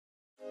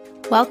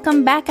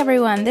Welcome back,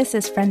 everyone. This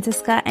is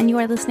Francisca, and you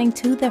are listening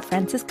to The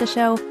Francisca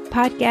Show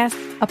podcast,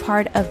 a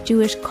part of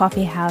Jewish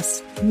Coffee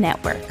House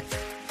Network.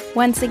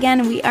 Once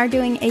again, we are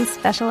doing a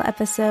special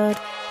episode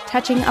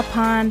touching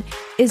upon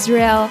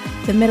Israel,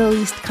 the Middle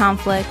East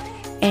conflict,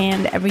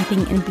 and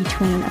everything in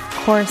between. Of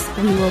course,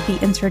 we will be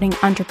inserting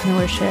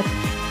entrepreneurship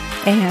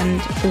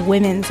and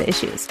women's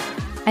issues.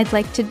 I'd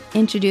like to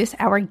introduce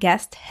our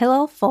guest,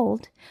 Hillel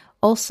Fuld.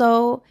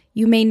 Also,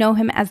 you may know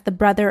him as the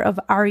brother of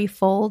Ari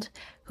Fuld,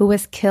 who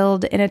was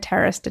killed in a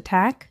terrorist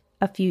attack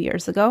a few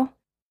years ago.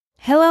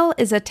 Hillel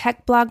is a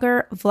tech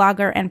blogger,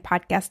 vlogger, and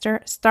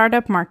podcaster,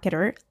 startup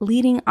marketer,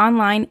 leading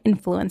online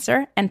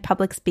influencer, and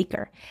public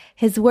speaker.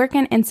 His work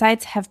and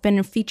insights have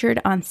been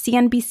featured on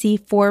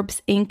CNBC,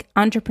 Forbes, Inc.,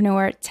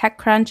 Entrepreneur,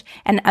 TechCrunch,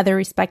 and other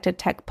respected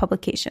tech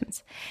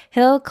publications.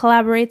 Hillel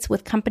collaborates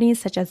with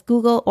companies such as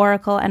Google,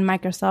 Oracle, and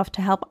Microsoft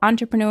to help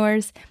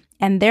entrepreneurs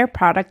and their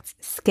products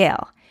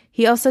scale.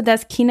 He also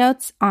does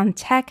keynotes on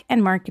tech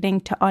and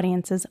marketing to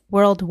audiences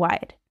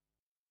worldwide.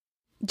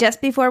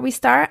 Just before we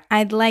start,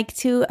 I'd like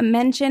to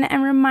mention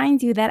and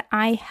remind you that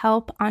I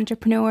help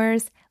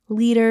entrepreneurs,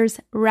 leaders,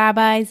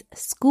 rabbis,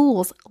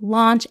 schools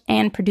launch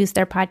and produce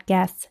their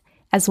podcasts,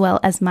 as well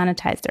as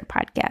monetize their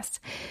podcasts.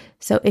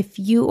 So if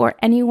you or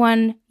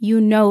anyone you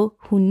know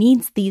who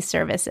needs these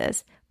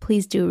services,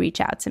 please do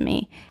reach out to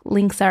me.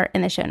 Links are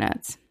in the show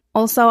notes.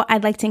 Also,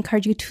 I'd like to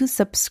encourage you to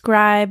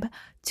subscribe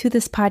to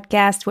this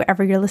podcast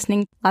wherever you're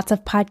listening. Lots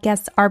of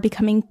podcasts are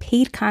becoming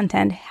paid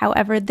content.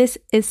 However, this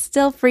is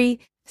still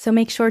free. So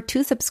make sure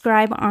to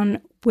subscribe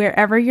on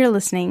wherever you're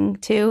listening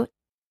to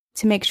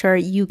make sure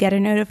you get a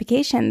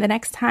notification the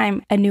next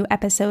time a new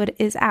episode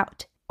is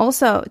out.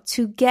 Also,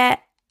 to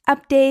get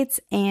updates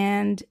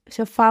and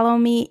to follow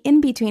me in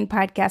between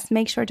podcasts,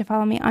 make sure to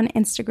follow me on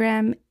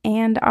Instagram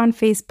and on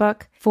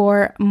Facebook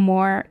for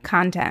more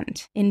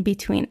content in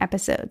between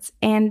episodes.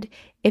 And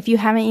if you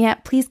haven't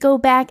yet, please go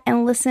back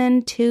and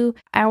listen to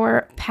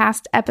our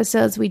past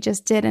episodes. We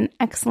just did an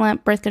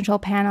excellent birth control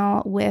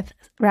panel with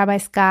Rabbi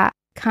Scott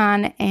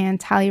Kahn and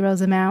Tali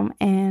Rosenbaum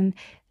and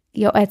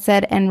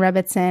Yoetzed and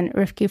Rebbitzin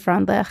Rivki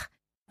Freundlich.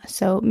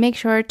 So make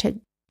sure to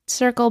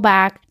circle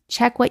back,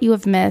 check what you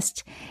have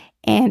missed,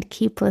 and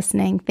keep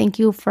listening. Thank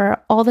you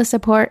for all the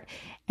support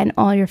and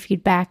all your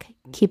feedback.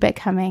 Keep it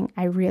coming.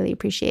 I really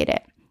appreciate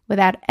it.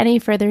 Without any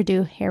further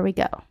ado, here we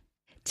go.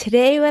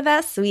 Today with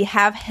us, we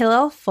have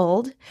Hillel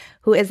Fuld,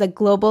 who is a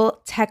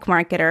global tech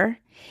marketer.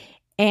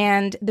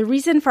 And the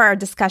reason for our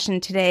discussion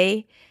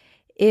today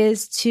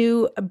is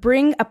to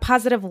bring a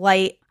positive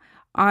light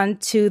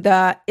onto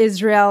the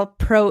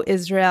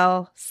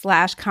pro-Israel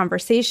 /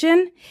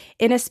 conversation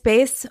in a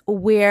space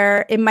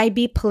where it might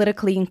be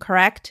politically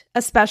incorrect,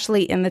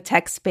 especially in the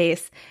tech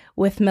space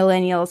with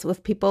millennials,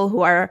 with people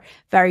who are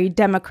very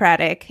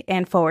democratic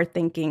and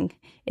forward-thinking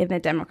in the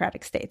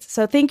democratic states.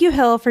 So thank you,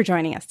 Hillel, for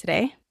joining us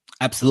today.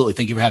 Absolutely.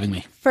 Thank you for having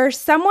me. For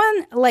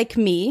someone like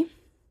me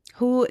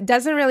who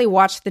doesn't really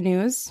watch the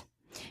news,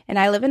 and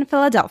I live in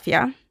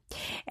Philadelphia,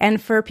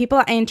 and for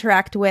people I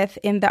interact with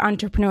in the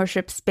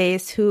entrepreneurship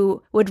space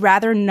who would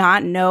rather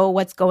not know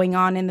what's going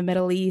on in the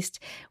Middle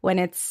East when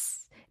it's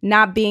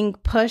not being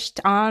pushed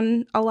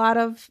on a lot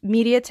of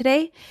media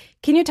today,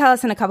 can you tell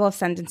us in a couple of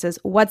sentences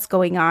what's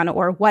going on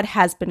or what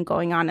has been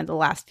going on in the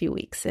last few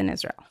weeks in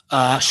Israel?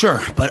 Sure.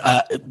 But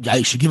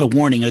I should give a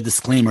warning, a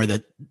disclaimer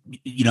that,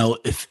 you know,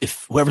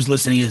 if whoever's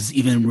listening is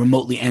even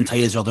remotely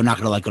anti-Israel, they're not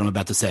going to like what I'm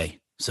about to say.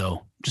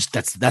 So just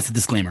that's a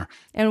disclaimer.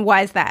 And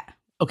why is that?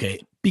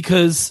 Okay,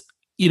 because,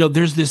 you know,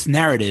 there's this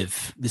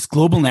narrative, this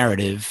global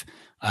narrative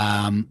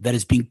that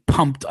is being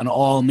pumped on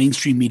all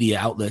mainstream media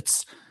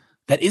outlets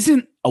that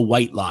isn't a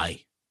white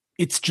lie.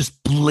 It's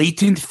just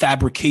blatant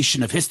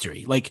fabrication of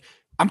history. Like,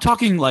 I'm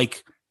talking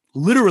like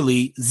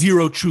literally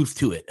zero truth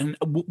to it. And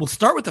we'll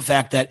start with the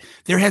fact that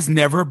there has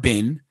never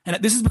been, and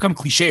this has become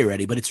cliche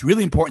already, but it's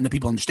really important that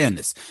people understand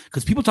this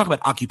because people talk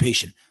about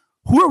occupation.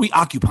 Who are we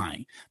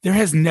occupying? There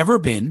has never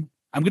been,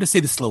 I'm going to say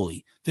this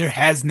slowly, there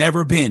has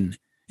never been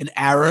an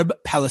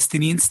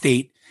Arab-Palestinian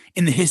state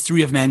in the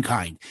history of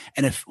mankind.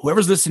 And if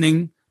whoever's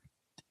listening,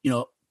 you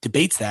know,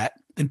 debates that,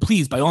 then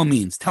please, by all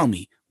means, tell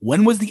me,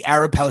 when was the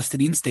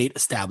Arab-Palestinian state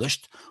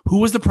established? Who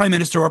was the prime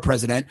minister or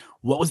president?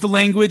 What was the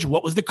language?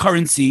 What was the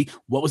currency?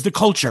 What was the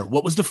culture?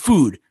 What was the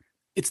food?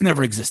 It's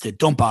never existed.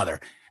 Don't bother.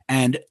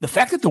 And the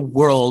fact that the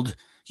world,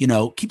 you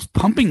know, keeps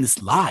pumping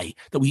this lie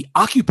that we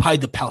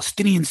occupied the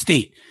Palestinian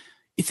state,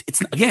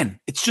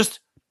 it's just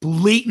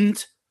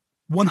blatant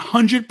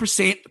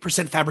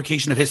 100%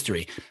 fabrication of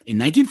history. In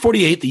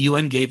 1948, the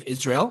UN gave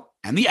Israel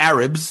and the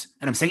Arabs,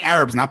 and I'm saying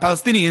Arabs, not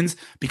Palestinians,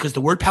 because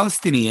the word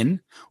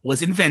Palestinian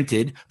was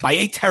invented by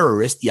a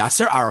terrorist,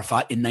 Yasser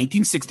Arafat, in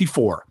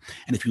 1964.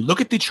 And if you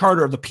look at the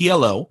charter of the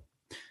PLO,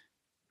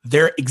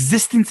 their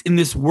existence in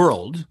this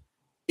world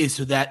is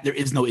so that there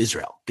is no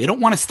Israel. They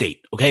don't want a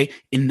state, okay?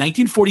 In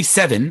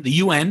 1947, the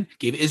UN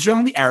gave Israel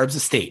and the Arabs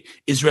a state.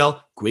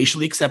 Israel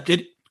graciously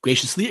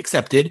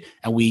accepted,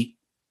 and we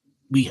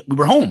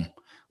were home.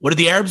 What did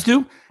the Arabs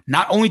do?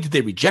 Not only did they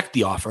reject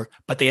the offer,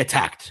 but they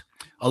attacked.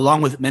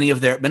 along with many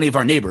of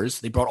our neighbors.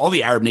 They brought all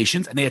the Arab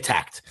nations and they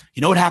attacked.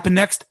 You know what happened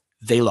next?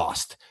 They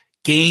lost.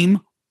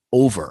 Game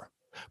over.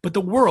 But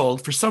the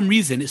world, for some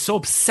reason, is so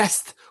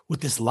obsessed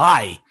with this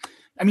lie.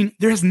 I mean,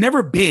 there has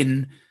never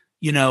been,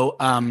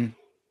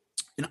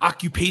 an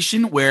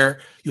occupation where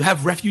you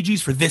have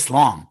refugees for this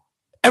long.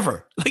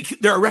 Ever. Like,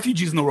 there are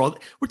refugees in the world.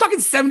 We're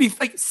talking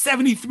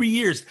 73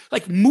 years.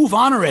 Like, move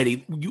on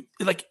already.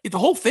 The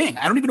whole thing.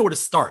 I don't even know where to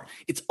start.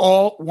 It's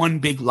all one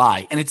big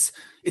lie. And it's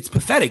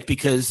pathetic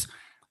because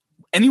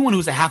anyone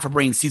who's a half a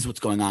brain sees what's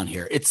going on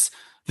here. It's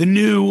the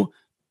new,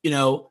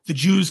 the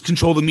Jews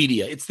control the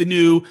media. It's the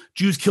new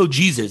Jews killed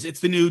Jesus. It's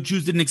the new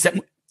Jews didn't accept.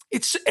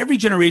 It's every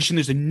generation.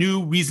 There's a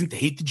new reason to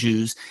hate the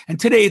Jews. And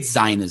today it's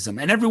Zionism.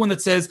 And everyone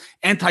that says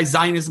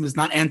anti-Zionism is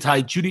not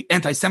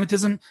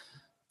anti-Semitism,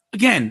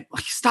 again,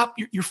 stop.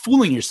 You're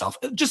fooling yourself.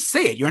 Just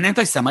say it. You're an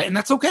anti-Semite, and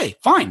that's okay.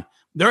 Fine.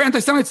 There are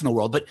anti-Semites in the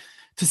world. But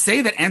to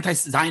say that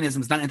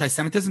anti-Zionism is not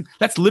anti-Semitism,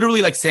 that's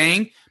literally like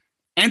saying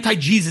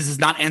anti-Jesus is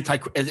not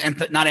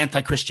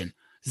anti-Christian.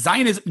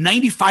 Zionism,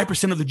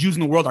 95% of the Jews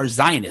in the world are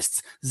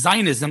Zionists.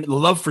 Zionism, the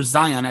love for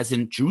Zion, as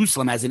in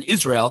Jerusalem, as in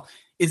Israel,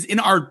 is in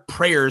our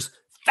prayers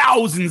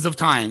thousands of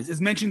times, is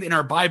mentioned in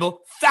our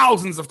Bible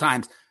thousands of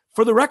times.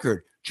 For the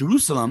record,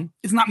 Jerusalem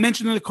is not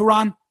mentioned in the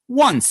Quran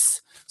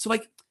once. So I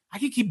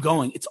can keep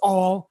going. It's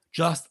all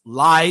just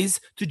lies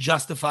to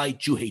justify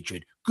Jew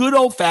hatred. Good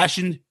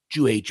old-fashioned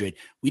Jew hatred.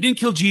 We didn't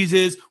kill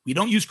Jesus. We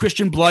don't use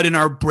Christian blood in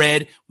our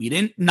bread. We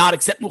didn't not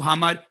accept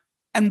Muhammad.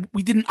 And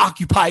we didn't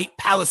occupy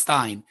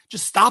Palestine.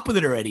 Just stop with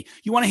it already.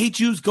 You want to hate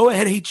Jews? Go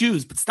ahead, hate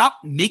Jews. But stop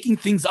making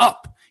things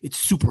up. It's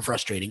super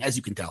frustrating, as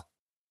you can tell.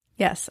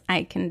 Yes,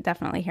 I can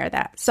definitely hear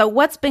that. So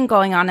what's been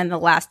going on in the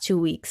last 2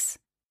 weeks?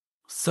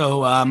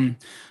 So,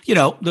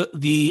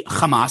 the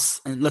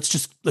Hamas, and let's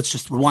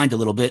just rewind a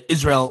little bit.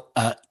 Israel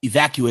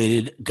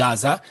evacuated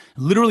Gaza,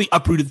 literally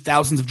uprooted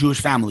thousands of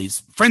Jewish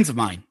families, friends of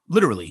mine,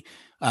 literally.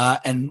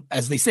 And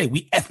as they say,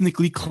 we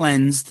ethnically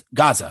cleansed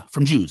Gaza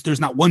from Jews.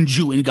 There's not one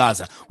Jew in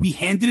Gaza. We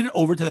handed it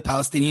over to the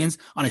Palestinians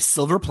on a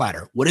silver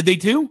platter. What did they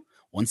do?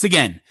 Once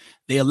again,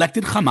 they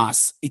elected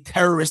Hamas, a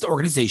terrorist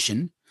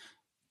organization,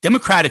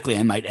 democratically,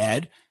 I might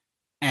add.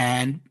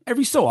 And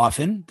every so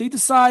often, they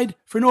decide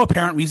for no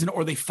apparent reason,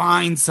 or they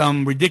find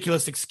some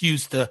ridiculous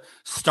excuse to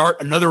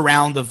start another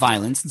round of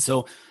violence. And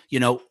so,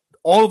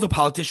 all of the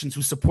politicians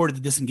who supported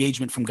the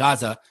disengagement from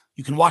Gaza,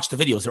 you can watch the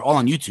videos. They're all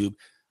on YouTube.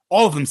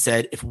 All of them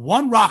said, if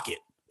one rocket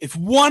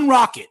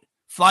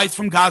flies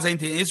from Gaza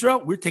into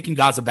Israel, we're taking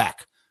Gaza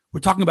back.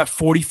 We're talking about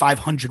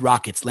 4,500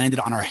 rockets landed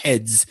on our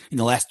heads in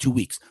the last 2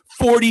 weeks.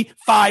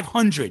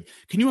 4,500.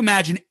 Can you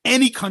imagine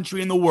any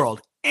country in the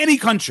world, any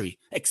country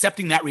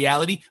accepting that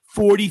reality?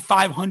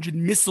 4,500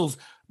 missiles,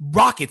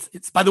 rockets.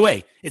 By the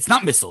way, it's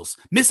not missiles.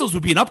 Missiles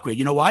would be an upgrade.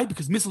 You know why?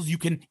 Because missiles you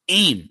can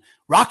aim.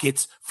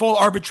 Rockets fall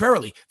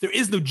arbitrarily. There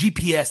is no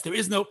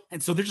GPS.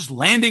 And so they're just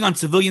landing on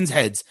civilians'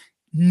 heads.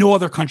 No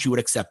other country would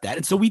accept that.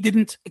 And so we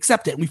didn't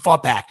accept it, and we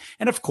fought back.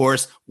 And of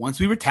course, once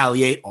we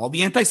retaliate, all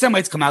the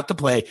anti-Semites come out to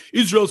play.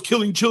 Israel's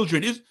killing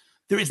children.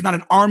 There is not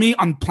an army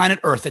on planet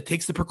Earth that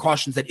takes the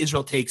precautions that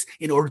Israel takes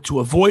in order to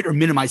avoid or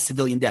minimize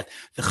civilian death.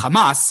 The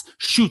Hamas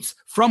shoots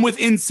from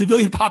within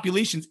civilian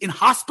populations in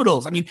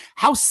hospitals. I mean,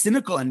 how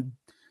cynical and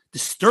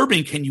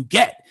disturbing can you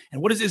get?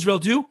 And what does Israel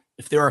do?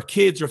 If there are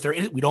kids or if they're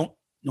in it, no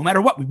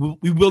matter what,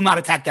 we will not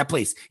attack that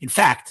place. In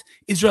fact,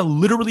 Israel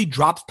literally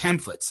drops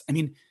pamphlets. I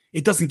mean,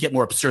 it doesn't get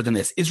more absurd than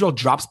this. Israel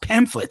drops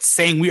pamphlets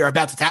saying we are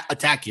about to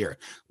attack here.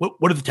 What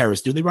do the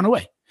terrorists do? They run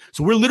away.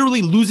 So we're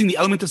literally losing the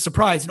element of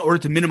surprise in order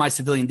to minimize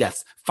civilian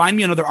deaths. Find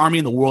me another army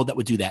in the world that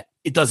would do that.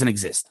 It doesn't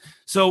exist.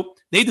 So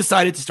they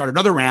decided to start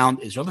another round.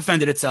 Israel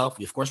defended itself.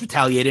 We, of course,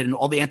 retaliated. And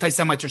all the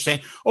anti-Semites are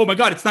saying, oh, my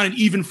God, it's not an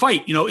even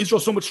fight.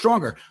 Israel's so much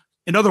stronger.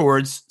 In other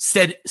words,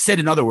 said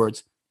in other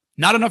words,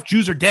 not enough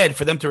Jews are dead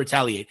for them to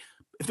retaliate.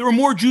 If there were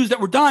more Jews that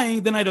were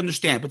dying, then I'd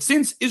understand. But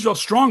since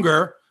Israel's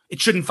stronger, it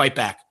shouldn't fight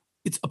back.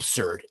 It's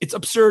absurd. It's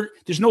absurd.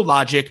 There's no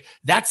logic.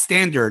 That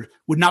standard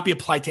would not be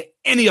applied to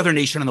any other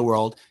nation in the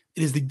world.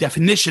 It is the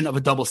definition of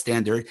a double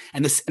standard.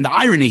 And the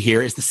irony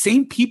here is the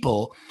same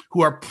people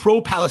who are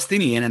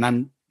pro-Palestinian, and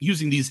I'm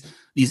using these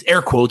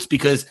air quotes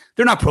because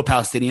they're not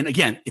pro-Palestinian.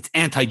 Again, it's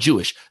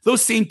anti-Jewish.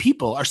 Those same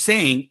people are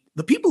saying,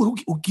 the people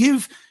who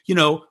give,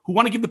 who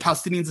want to give the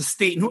Palestinians a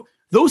state,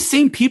 those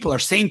same people are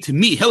saying to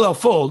me, Hillel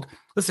Fuld,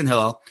 listen,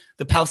 Hillel,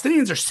 the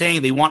Palestinians are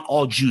saying they want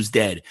all Jews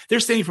dead. They're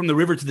saying from the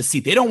river to the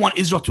sea. They don't want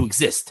Israel to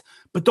exist,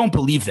 but don't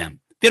believe them.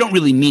 They don't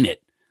really mean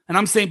it. And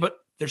I'm saying, but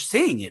they're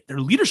saying it. Their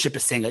leadership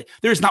is saying it.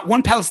 There is not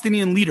one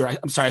Palestinian leader.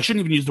 I'm sorry, I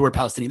shouldn't even use the word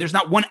Palestinian. There's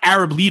not one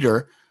Arab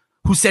leader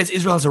who says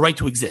Israel has a right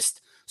to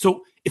exist.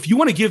 So if you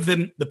want to give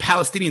them, the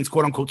Palestinians,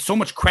 quote unquote, so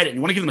much credit and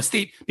you want to give them a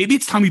state, maybe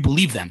it's time we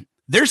believe them.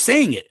 They're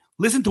saying it.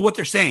 Listen to what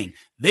they're saying.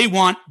 They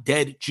want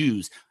dead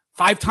Jews.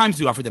 5 times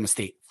we offered them a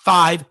state.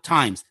 5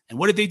 times. And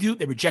what did they do?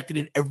 They rejected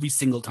it every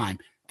single time.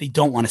 They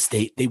don't want a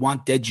state. They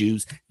want dead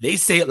Jews. They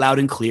say it loud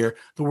and clear.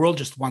 The world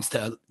just wants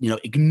to,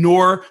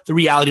 ignore the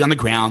reality on the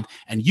ground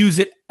and use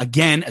it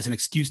again as an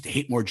excuse to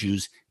hate more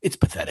Jews. It's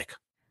pathetic.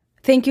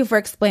 Thank you for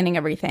explaining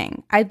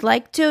everything. I'd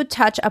like to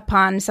touch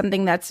upon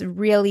something that's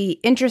really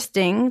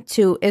interesting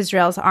to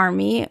Israel's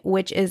army,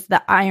 which is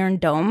the Iron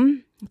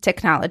Dome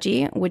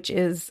technology, which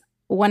is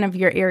one of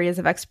your areas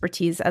of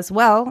expertise as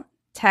well,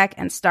 tech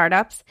and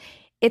startups.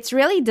 It's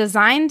really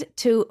designed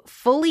to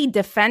fully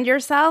defend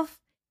yourself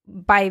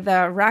by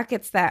the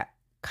rockets that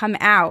come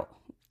out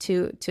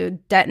to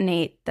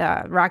detonate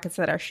the rockets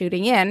that are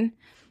shooting in.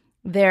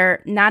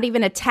 They're not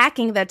even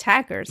attacking the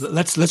attackers.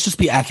 Let's just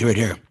be accurate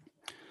here.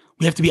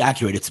 We have to be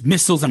accurate. It's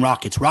missiles and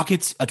rockets.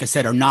 Rockets, like I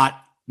said, are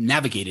not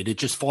navigated. It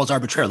just falls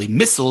arbitrarily.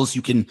 Missiles,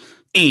 you can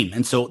aim.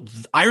 And so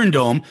Iron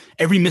Dome,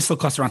 every missile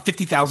costs around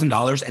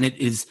 $50,000. And it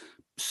is,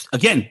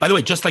 again, by the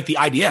way, just like the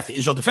IDF, the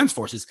Israel Defense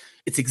Forces,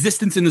 its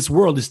existence in this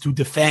world is to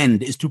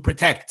defend, is to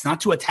protect. It's not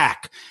to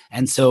attack.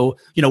 And so,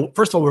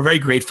 first of all, we're very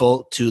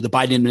grateful to the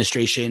Biden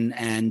administration,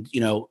 and,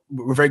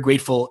 we're very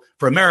grateful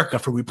for America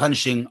for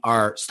replenishing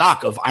our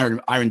stock of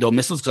Iron Dome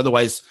missiles, because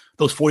otherwise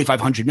those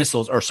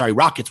 4,500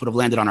 rockets would have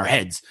landed on our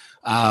heads.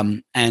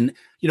 And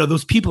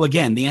those people,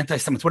 again, the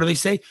anti-Semites, what do they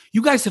say?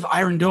 You guys have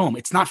Iron Dome.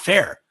 It's not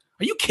fair.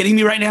 Are you kidding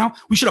me right now?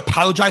 We should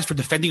apologize for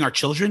defending our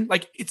children.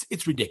 Like,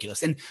 it's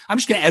ridiculous. And I'm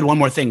just going to add one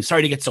more thing.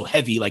 Sorry to get so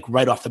heavy, like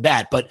right off the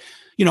bat, but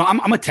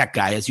I'm a tech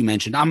guy, as you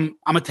mentioned. I'm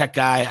a tech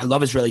guy. I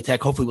love Israeli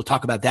tech. Hopefully we'll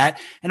talk about that.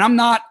 And I'm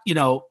not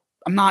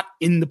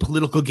in the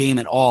political game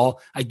at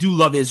all. I do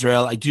love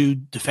Israel. I do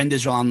defend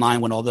Israel online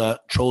when all the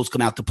trolls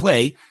come out to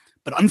play.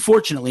 But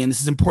unfortunately, and this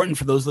is important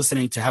for those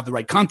listening to have the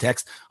right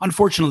context,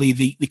 unfortunately,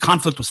 the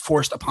conflict was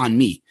forced upon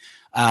me.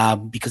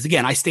 Because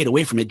again, I stayed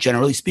away from it,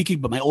 generally speaking,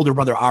 but my older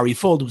brother, Hillel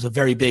Fuld, who was a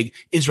very big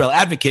Israel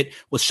advocate,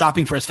 was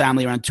shopping for his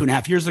family around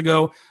 2.5 years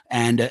ago.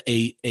 And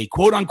a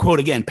quote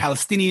unquote, again,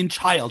 Palestinian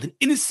child, an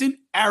innocent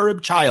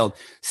Arab child,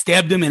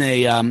 stabbed him in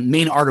a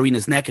main artery in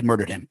his neck and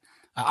murdered him.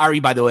 Ari,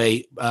 by the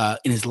way,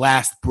 in his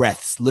last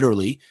breaths,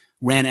 literally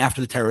ran after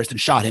the terrorist and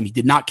shot him. He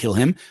did not kill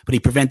him, but he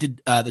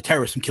prevented the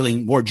terrorists from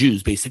killing more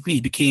Jews, basically.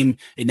 He became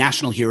a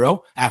national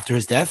hero after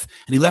his death,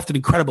 and he left an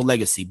incredible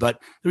legacy. But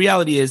the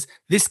reality is,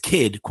 this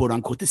kid, quote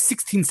unquote, this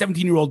 16,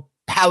 17-year-old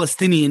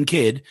Palestinian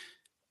kid,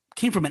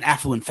 came from an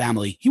affluent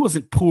family. He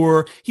wasn't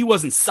poor. He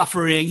wasn't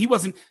suffering.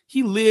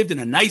 He lived in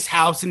a nice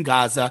house in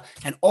Gaza.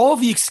 And all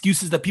the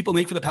excuses that people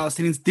make for the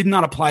Palestinians did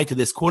not apply to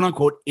this quote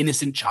unquote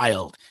innocent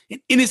child.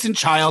 An innocent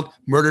child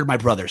murdered my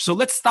brother. So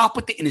let's stop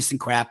with the innocent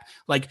crap.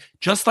 Like,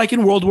 just like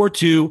in World War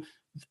II,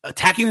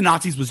 attacking the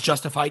Nazis was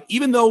justified,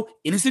 even though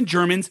innocent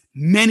Germans,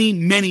 many,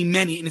 many,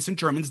 many innocent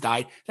Germans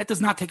died. That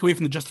does not take away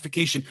from the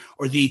justification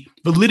or the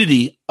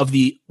validity of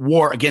the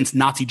war against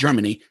Nazi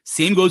Germany.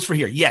 Same goes for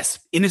here. Yes,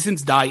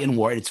 innocents die in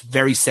war, and it's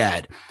very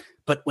sad.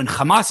 But when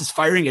Hamas is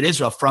firing at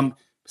Israel from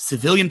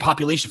civilian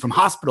population, from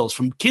hospitals,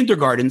 from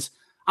kindergartens,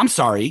 I'm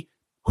sorry,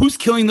 who's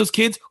killing those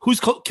kids?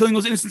 Who's killing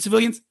those innocent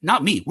civilians?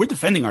 Not me. We're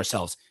defending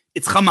ourselves.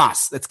 It's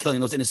Hamas that's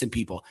killing those innocent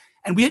people.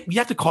 And we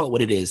have to call it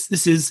what it is.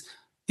 This is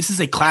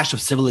a clash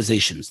of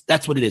civilizations.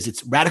 That's what it is.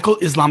 It's radical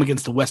Islam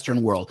against the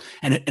Western world.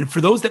 And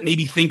for those that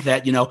maybe think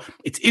that,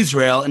 it's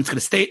Israel and it's going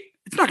to stay,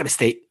 it's not going to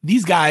stay.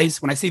 These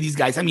guys, when I say these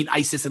guys, I mean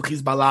ISIS and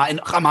Hezbollah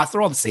and Hamas,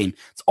 they're all the same.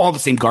 It's all the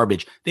same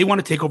garbage. They want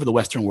to take over the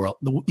Western world,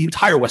 the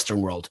entire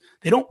Western world.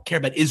 They don't care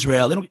about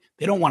Israel.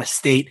 They don't want a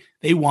state.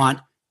 They want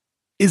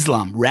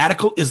Islam,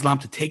 radical Islam,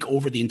 to take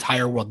over the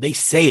entire world. They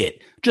say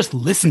it. Just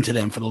listen to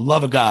them, for the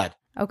love of God.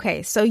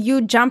 Okay, so you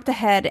jumped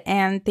ahead,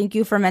 and thank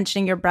you for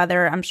mentioning your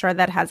brother. I'm sure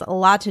that has a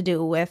lot to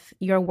do with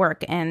your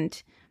work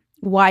and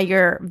why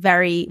you're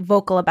very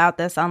vocal about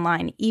this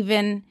online,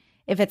 even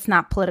if it's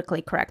not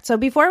politically correct. So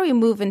before we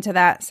move into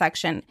that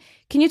section,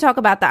 can you talk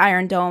about the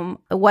Iron Dome,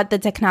 what the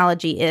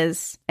technology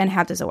is, and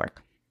how does it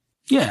work?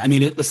 Yeah, I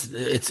mean,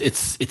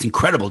 it's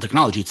incredible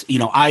technology. It's,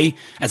 I,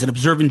 as an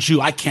observant Jew,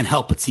 I can't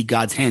help but see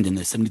God's hand in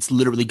this. I mean, it's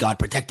literally God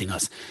protecting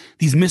us.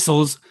 These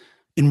missiles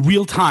in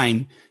real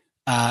time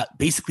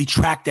basically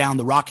track down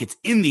the rockets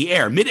in the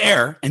air,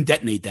 midair, and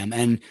detonate them.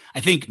 And I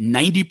think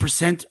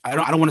 90%, I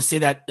don't want to say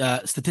that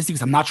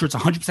statistics, I'm not sure it's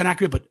 100%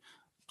 accurate, but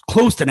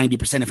close to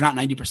 90%, if not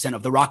 90%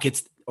 of the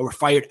rockets that were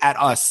fired at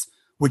us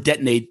were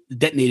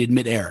detonated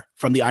midair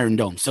from the Iron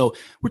Dome. So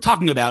we're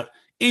talking about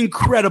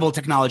incredible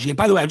technology. And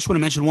by the way, I just want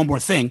to mention one more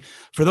thing.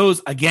 For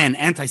those, again,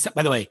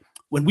 by the way,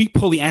 when we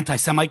pull the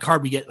anti-Semite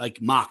card, we get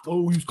like mocked.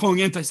 Oh, he's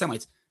calling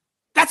anti-Semites.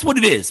 That's what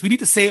it is. We need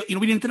to say, we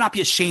need to not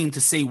be ashamed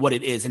to say what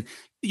it is. And,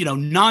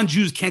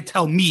 non-Jews can't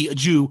tell me, a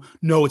Jew,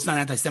 no, it's not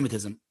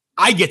anti-Semitism.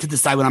 I get to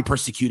decide when I'm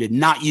persecuted,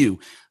 not you.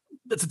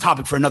 That's a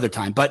topic for another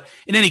time. But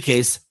in any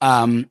case,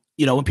 when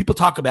people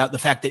talk about the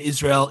fact that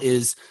Israel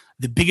is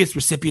the biggest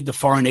recipient of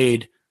foreign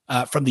aid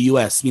from the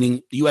U.S.,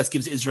 meaning the U.S.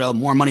 gives Israel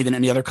more money than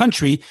any other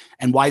country,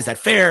 and why is that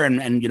fair?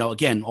 And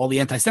again, all the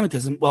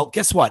anti-Semitism. Well,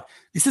 guess what?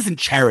 This isn't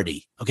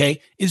charity,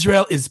 okay?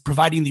 Israel is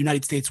providing the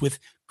United States with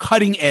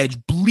cutting edge,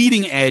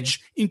 bleeding edge,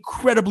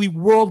 incredibly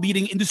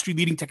world-leading,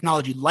 industry-leading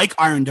technology like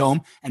Iron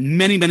Dome and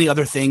many, many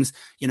other things.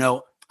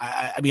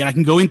 I mean, I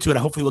can go into it.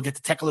 Hopefully we'll get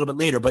to tech a little bit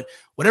later, but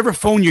whatever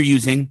phone you're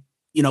using,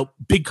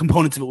 big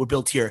components of it were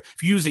built here.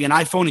 If you're using an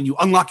iPhone and you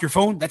unlock your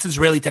phone, that's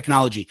Israeli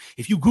technology.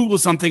 If you Google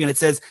something and it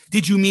says,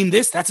 did you mean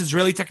this? That's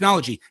Israeli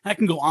technology. And I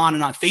can go on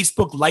and on.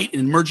 Facebook Lite in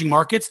emerging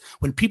markets.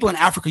 When people in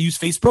Africa use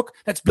Facebook,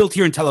 that's built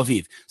here in Tel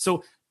Aviv.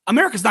 So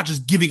America's not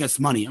just giving us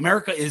money.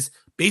 America is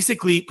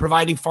basically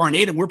providing foreign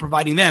aid, and we're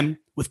providing them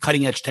with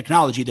cutting edge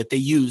technology that they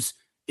use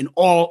in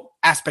all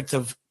aspects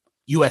of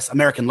U.S.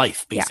 American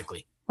life,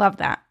 basically. Yeah, love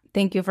that.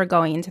 Thank you for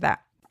going into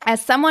that.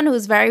 As someone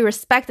who's very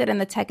respected in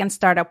the tech and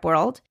startup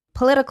world,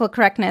 political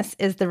correctness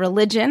is the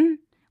religion,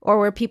 or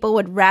where people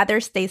would rather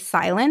stay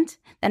silent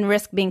than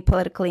risk being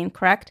politically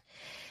incorrect.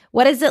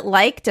 What is it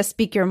like to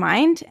speak your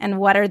mind, and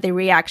what are the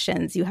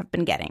reactions you have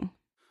been getting?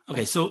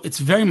 Okay, so it's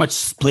very much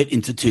split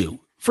into two.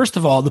 First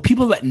of all, the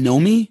people that know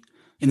me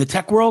in the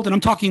tech world, and I'm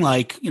talking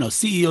like,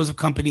 CEOs of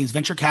companies,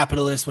 venture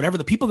capitalists, whatever,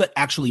 the people that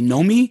actually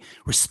know me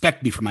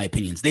respect me for my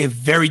opinions. They have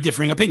very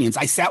differing opinions.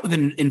 I sat with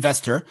an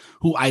investor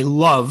who I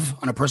love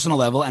on a personal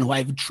level and who I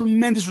have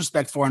tremendous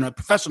respect for on a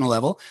professional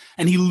level.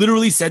 And he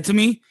literally said to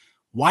me,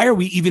 why are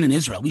we even in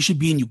Israel? We should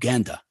be in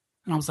Uganda.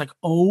 And I was like,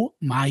 oh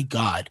my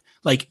God.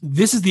 Like,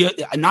 this is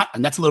and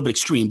that's a little bit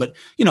extreme, but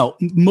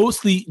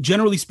mostly,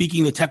 generally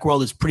speaking, the tech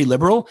world is pretty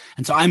liberal.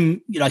 And so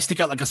I stick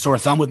out like a sore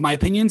thumb with my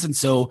opinions. And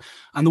so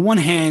on the one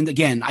hand,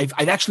 again, I've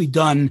actually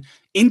done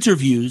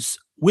interviews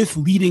with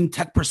leading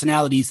tech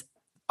personalities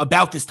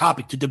about this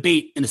topic to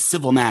debate in a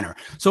civil manner.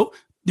 So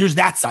there's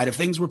that side of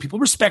things where people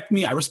respect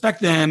me, I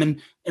respect them,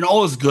 and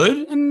all is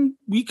good. And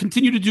we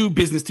continue to do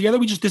business together.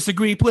 We just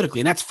disagree politically,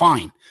 and that's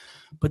fine.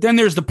 But then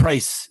there's the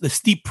price, the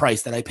steep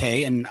price that I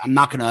pay, and I'm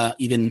not going to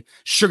even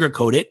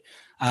sugarcoat it.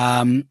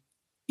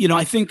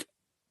 I think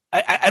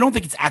I don't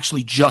think it's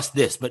actually just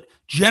this, but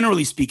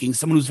generally speaking,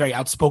 someone who's very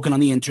outspoken on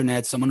the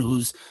internet, someone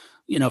who's,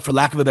 for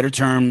lack of a better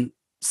term,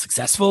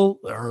 successful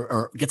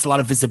or gets a lot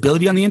of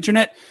visibility on the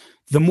internet,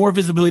 the more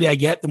visibility I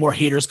get, the more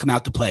haters come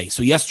out to play.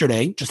 So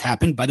yesterday just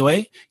happened, by the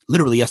way,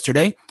 literally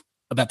yesterday,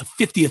 about the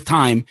 50th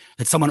time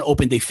that someone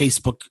opened a fake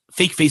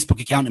Facebook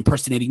account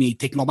impersonating me,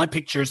 taking all my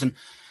pictures. And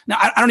now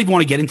I don't even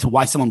want to get into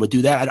why someone would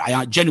do that.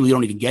 I genuinely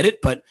don't even get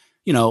it. But,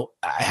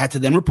 I had to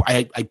then report.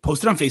 I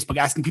posted on Facebook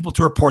asking people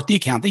to report the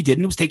account. They did,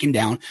 and it was taken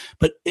down.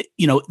 But,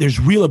 there's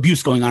real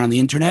abuse going on the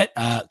internet.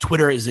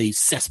 Twitter is a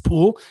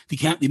cesspool. The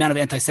amount of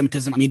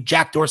anti-Semitism. I mean,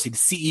 Jack Dorsey, the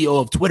CEO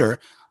of Twitter,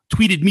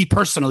 tweeted me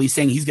personally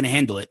saying he's going to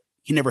handle it.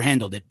 He never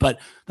handled it. But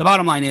the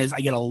bottom line is I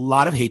get a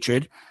lot of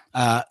hatred.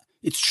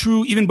 It's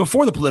true even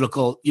before the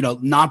political,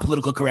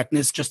 non-political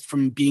correctness, just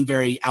from being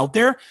very out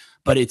there,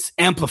 but it's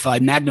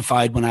amplified,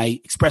 magnified when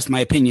I express my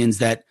opinions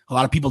that a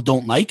lot of people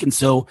don't like. And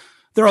so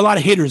there are a lot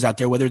of haters out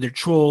there, whether they're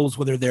trolls,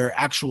 whether they're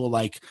actual,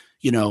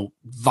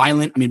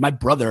 violent. I mean, my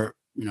brother,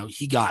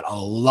 he got a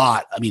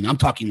lot. I mean, I'm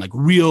talking like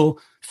real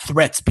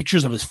threats,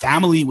 pictures of his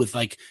family with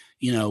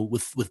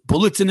with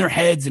bullets in their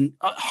heads and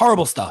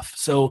horrible stuff.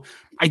 So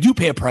I do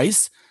pay a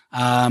price.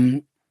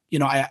 I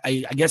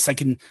guess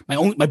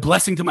my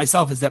blessing to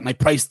myself is that my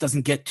price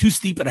doesn't get too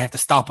steep and I have to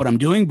stop what I'm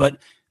doing.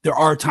 But there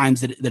are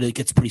times that it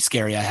gets pretty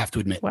scary, I have to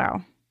admit.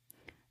 Wow.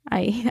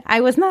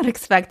 I was not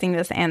expecting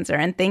this answer.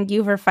 And thank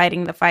you for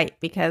fighting the fight,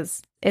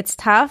 because it's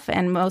tough.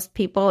 And most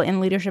people in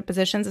leadership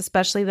positions,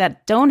 especially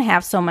that don't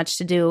have so much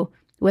to do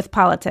with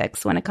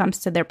politics when it comes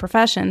to their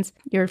professions,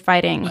 you're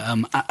fighting.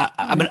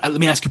 Let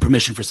me ask you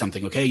permission for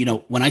something, okay?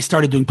 When I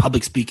started doing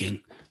public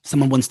speaking,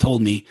 someone once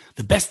told me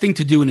the best thing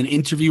to do in an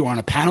interview or on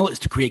a panel is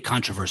to create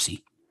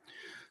controversy.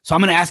 So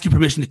I'm going to ask you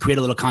permission to create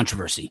a little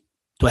controversy.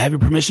 Do I have your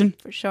permission?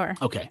 For sure.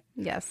 Okay.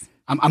 Yes.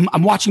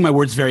 I'm watching my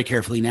words very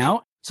carefully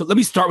now. So let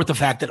me start with the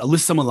fact that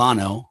Alyssa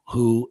Milano,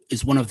 who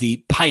is one of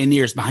the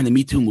pioneers behind the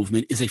Me Too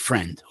movement, is a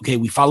friend. Okay.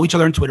 We follow each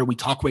other on Twitter. We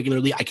talk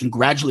regularly. I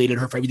congratulated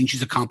her for everything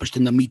she's accomplished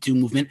in the Me Too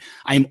movement.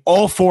 I am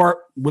all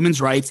for women's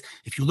rights.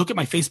 If you look at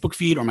my Facebook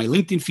feed or my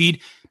LinkedIn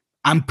feed,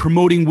 I'm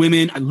promoting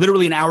women.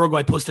 Literally an hour ago,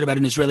 I posted about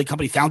an Israeli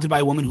company founded by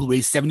a woman who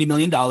raised $70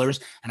 million.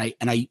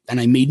 And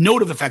I made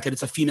note of the fact that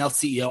it's a female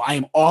CEO. I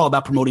am all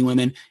about promoting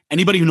women.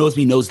 Anybody who knows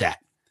me knows that.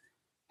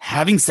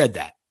 Having said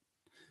that,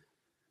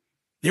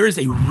 there is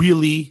a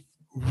really,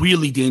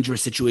 really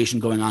dangerous situation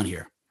going on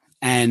here.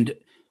 And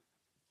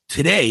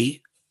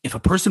today, if a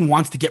person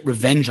wants to get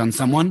revenge on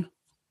someone,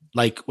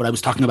 like what I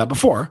was talking about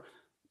before,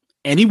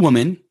 any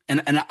woman,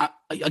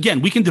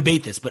 again, we can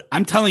debate this, but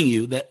I'm telling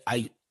you that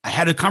I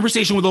had a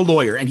conversation with a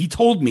lawyer, and he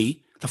told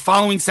me the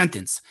following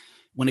sentence: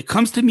 when it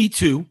comes to Me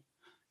Too,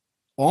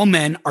 all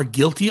men are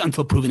guilty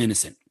until proven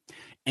innocent.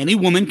 Any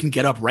woman can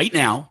get up right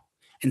now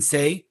and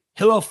say,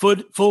 Hillel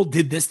Fuld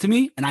did this to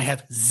me, and I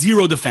have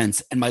zero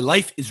defense, and my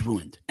life is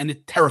ruined, and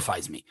it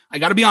terrifies me. I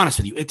got to be honest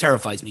with you, it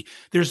terrifies me.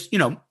 There's,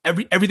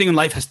 everything in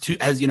life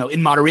has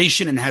in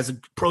moderation and has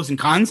pros and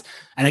cons.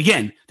 And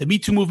again, the Me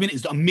Too movement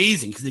is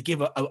amazing because it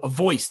gave a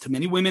voice to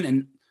many women,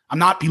 and I'm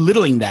not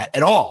belittling that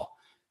at all.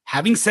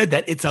 Having said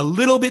that, it's a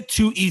little bit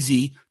too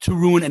easy to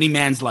ruin any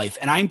man's life.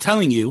 And I'm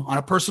telling you, on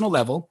a personal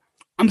level,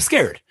 I'm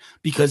scared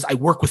because I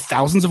work with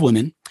thousands of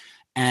women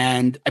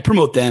and I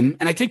promote them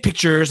and I take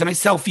pictures and I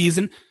selfies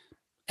and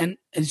And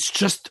it's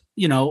just,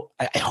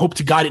 I hope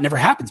to God it never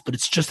happens, but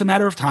it's just a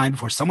matter of time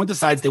before someone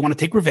decides they want to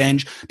take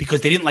revenge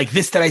because they didn't like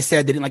this that I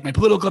said. They didn't like my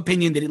political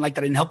opinion. They didn't like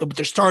that I didn't help them with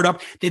their startup.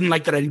 They didn't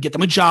like that I didn't get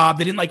them a job.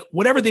 They didn't like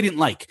whatever they didn't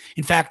like.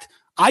 In fact,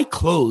 I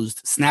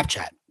closed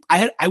Snapchat.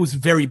 I was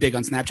very big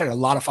on Snapchat. I had a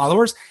lot of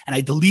followers, and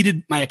I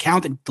deleted my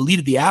account and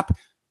deleted the app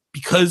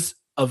because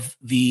of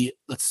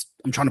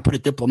I'm trying to put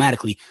it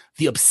diplomatically,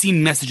 the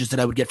obscene messages that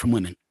I would get from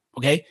women.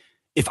 Okay.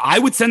 If I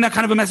would send that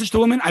kind of a message to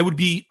women, I would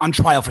be on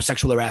trial for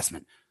sexual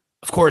harassment.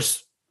 Of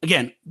course,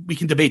 again, we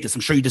can debate this.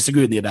 I'm sure you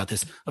disagree with me about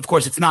this. Of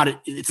course, it's not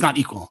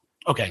equal.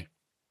 Okay.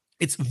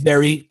 It's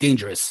very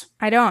dangerous.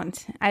 I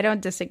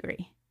don't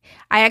disagree.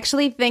 I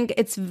actually think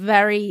it's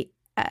very,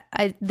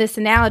 this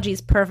analogy is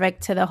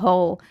perfect to the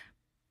whole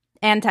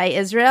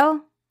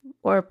anti-Israel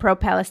or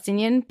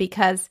pro-Palestinian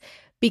because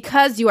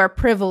you are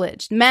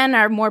privileged. Men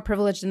are more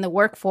privileged in the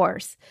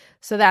workforce.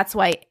 So that's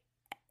why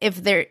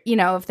if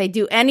they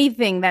do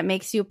anything that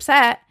makes you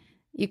upset,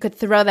 you could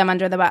throw them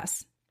under the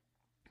bus.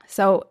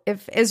 So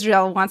if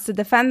Israel wants to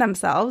defend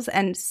themselves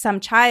and a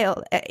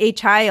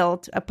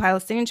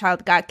Palestinian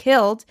child got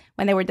killed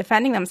when they were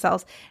defending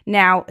themselves,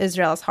 now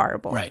Israel is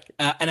horrible. Right.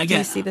 And again, do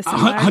you see the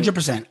similarity?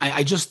 100%.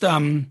 I just,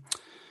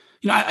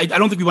 I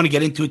don't think we want to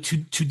get into it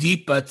too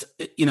deep, but,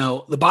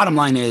 the bottom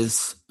line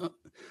is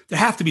there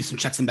have to be some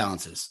checks and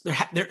balances.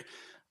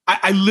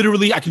 I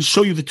literally, I can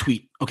show you the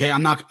tweet. Okay.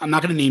 I'm not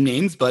going to name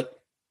names, but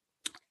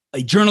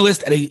a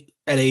journalist at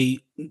a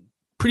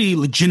pretty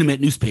legitimate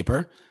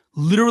newspaper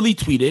literally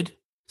tweeted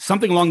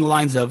something along the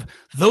lines of,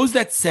 those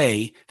that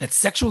say that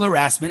sexual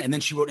harassment, and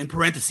then she wrote in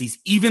parentheses,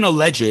 even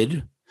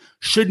alleged,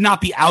 should not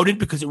be outed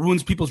because it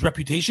ruins people's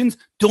reputations,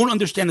 don't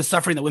understand the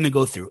suffering that women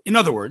go through. In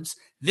other words,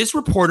 this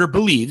reporter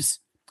believes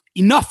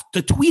enough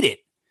to tweet it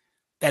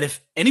that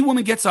if any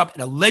woman gets up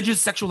and alleges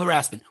sexual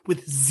harassment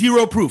with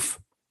zero proof,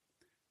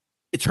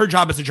 it's her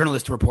job as a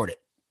journalist to report it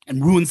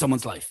and ruin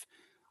someone's life.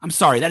 I'm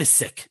sorry, that is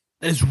sick.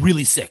 That is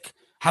really sick.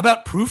 How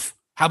about proof?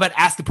 How about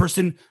ask the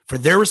person for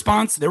their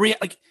response?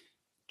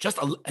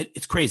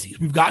 It's crazy.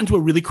 We've gotten to a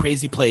really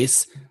crazy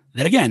place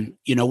that, again,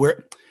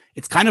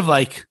 it's kind of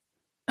like,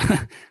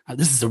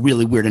 this is a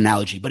really weird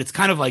analogy, but it's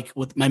kind of like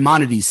what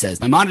Maimonides says.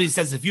 Maimonides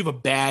says, if you have a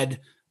bad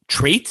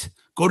trait,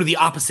 go to the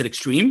opposite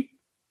extreme,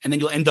 and then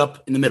you'll end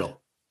up in the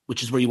middle,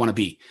 which is where you want to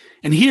be.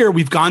 And here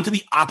we've gone to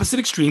the opposite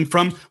extreme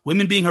from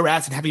women being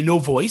harassed and having no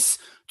voice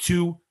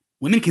to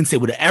women can say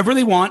whatever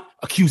they want,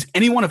 accuse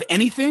anyone of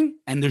anything,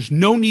 and there's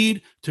no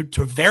need to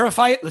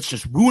verify it. Let's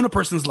just ruin a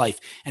person's life.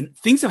 And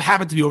things have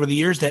happened to me over the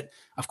years that,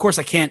 of course,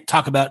 I can't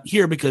talk about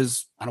here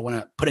because I don't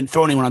want to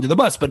throw anyone under the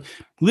bus, but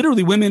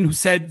literally women who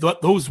said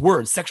those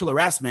words, sexual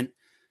harassment,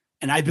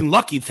 and I've been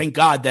lucky, thank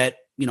God, that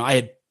I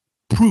had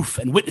proof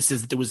and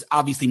witnesses that there was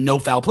obviously no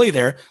foul play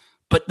there.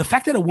 But the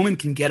fact that a woman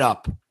can get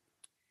up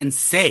and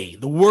say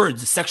the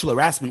words sexual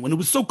harassment when it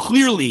was so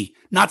clearly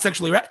not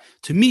sexually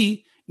to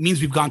me means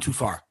we've gone too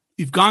far.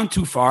 We've gone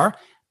too far,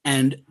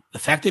 and the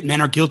fact that men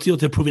are guilty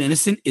until proven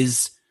innocent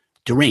is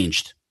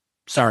deranged.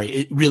 Sorry,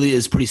 it really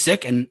is pretty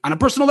sick. And on a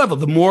personal level,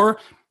 the more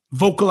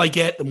vocal I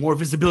get, the more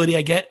visibility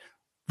I get,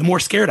 the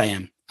more scared I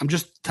am. I'm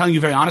just telling you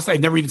very honestly.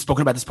 I've never even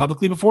spoken about this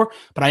publicly before,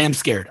 but I am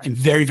scared. I'm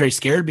very, very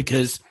scared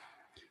because,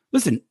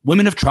 listen,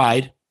 women have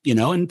tried,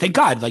 and thank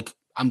God,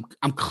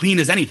 I'm clean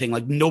as anything.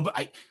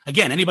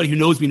 Anybody who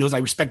knows me knows I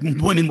respect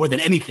women more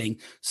than anything.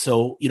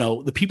 So,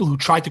 the people who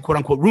tried to quote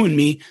unquote ruin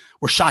me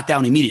were shot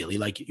down immediately.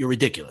 You're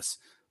ridiculous.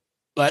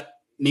 But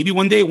maybe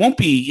one day it won't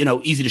be,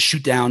 easy to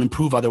shoot down and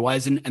prove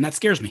otherwise. And that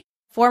scares me.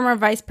 Former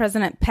Vice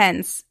President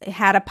Pence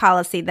had a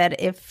policy that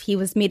if he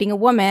was meeting a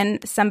woman,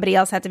 somebody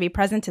else had to be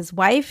present, his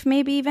wife,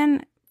 maybe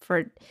even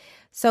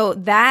So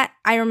that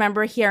I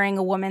remember hearing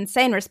a woman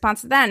say in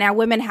response to that. Now,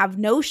 women have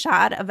no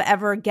shot of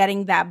ever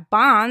getting that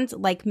bond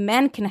like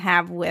men can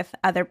have with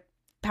other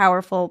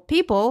powerful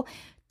people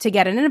to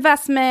get an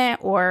investment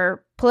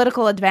or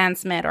political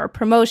advancement or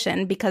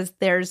promotion because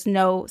there's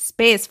no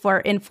space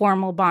for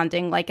informal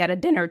bonding like at a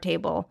dinner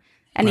table,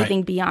 anything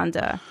right. Beyond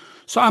a...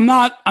 So I'm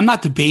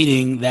not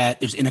debating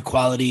that there's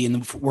inequality in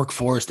the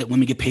workforce, that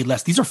women get paid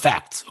less. These are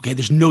facts, okay?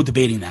 There's no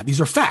debating that.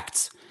 These are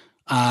facts.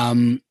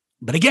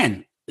 But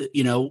again,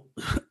 to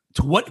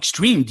what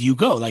extreme do you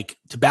go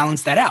to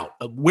balance that out?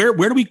 Where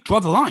do we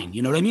draw the line?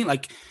 You know what I mean?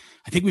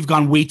 I think we've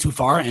gone way too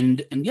far,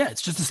 and yeah,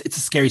 it's a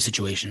scary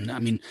situation. I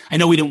mean, I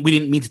know we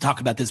didn't mean to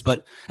talk about this,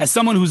 but as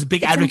someone who's a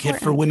big advocate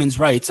for women's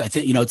rights, I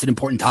think it's an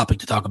important topic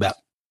to talk about.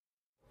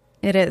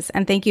 It is,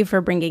 and thank you for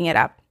bringing it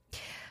up.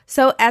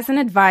 So, as an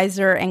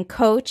advisor and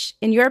coach,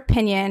 in your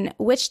opinion,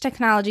 which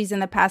technologies in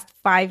the past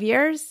 5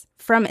 years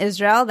from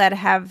Israel that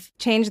have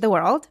changed the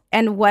world,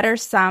 and what are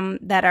some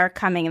that are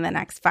coming in the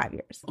next 5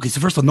 years? Okay,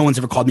 so first of all, no one's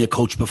ever called me a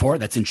coach before.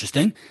 That's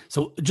interesting.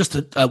 So just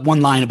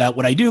one line about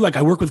what I do.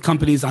 I work with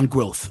companies on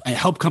growth. I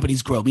help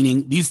companies grow,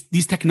 meaning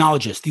these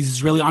technologists, these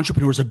Israeli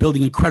entrepreneurs are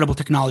building incredible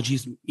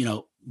technologies,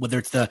 whether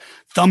it's the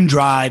thumb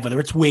drive, whether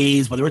it's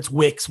Waze, whether it's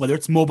Wix, whether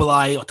it's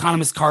Mobileye,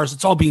 autonomous cars,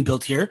 it's all being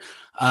built here.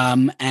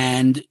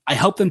 And I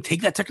help them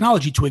take that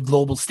technology to a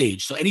global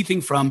stage. So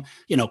anything from,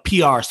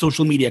 PR,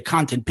 social media,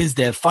 content, biz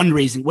dev,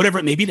 fundraising, whatever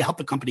it may be to help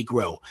the company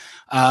grow.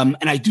 And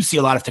I do see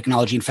a lot of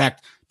technology. In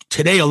fact,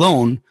 today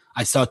alone,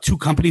 I saw two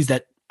companies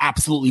that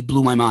absolutely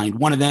blew my mind.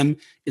 One of them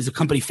is a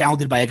company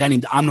founded by a guy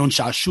named Amnon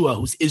Shashua,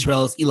 who's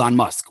Israel's Elon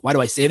Musk. Why do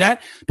I say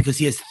that? Because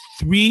he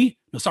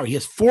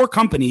has four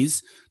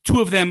companies, two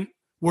of them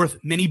worth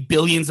many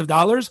billions of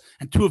dollars,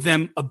 and two of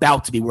them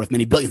about to be worth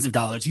many billions of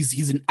dollars.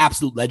 He's an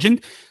absolute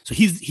legend. So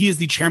he is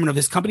the chairman of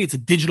this company. It's a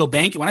digital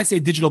bank. And when I say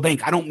digital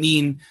bank, I don't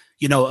mean,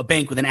 a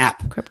bank with an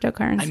app.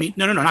 Cryptocurrency. I mean,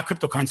 no, not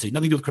cryptocurrency.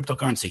 Nothing to do with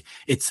cryptocurrency.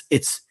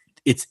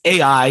 It's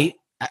AI,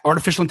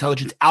 artificial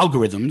intelligence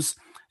algorithms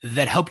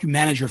that help you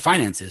manage your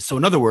finances. So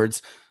in other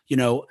words,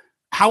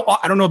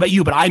 I don't know about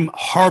you, but I'm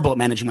horrible at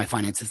managing my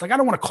finances. Like I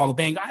don't want to call the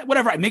bank,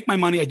 whatever. I make my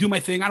money. I do my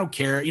thing. I don't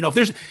care.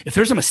 If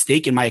there's a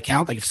mistake in my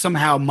account, like if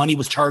somehow money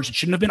was charged, it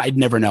shouldn't have been, I'd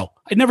never know.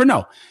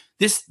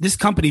 This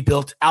company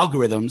built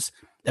algorithms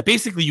that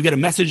basically you get a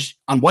message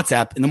on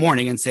WhatsApp in the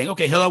morning and saying,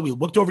 okay, Hillel, we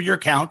looked over your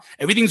account.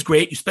 Everything's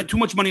great. You spent too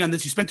much money on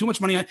this. You spent too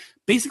much money on,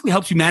 basically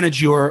helps you manage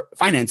your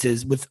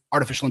finances with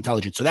artificial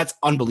intelligence. So that's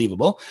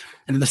unbelievable.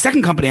 And then the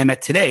second company I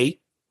met today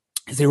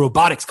is a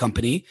robotics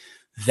company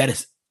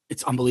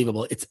it's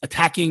unbelievable. It's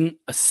attacking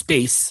a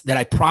space that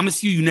I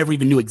promise you never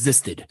even knew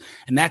existed.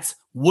 And that's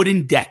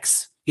wooden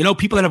decks.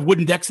 People that have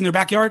wooden decks in their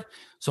backyard.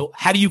 So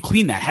how do you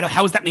clean that?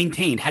 How is that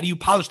maintained? How do you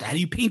polish that? How do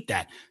you paint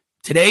that?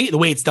 Today, the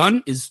way it's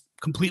done is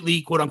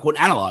completely quote unquote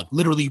analog,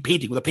 literally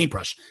painting with a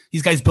paintbrush.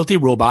 These guys built a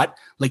robot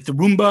like the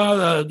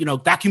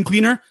Roomba, vacuum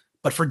cleaner,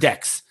 but for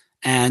decks.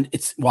 And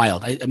it's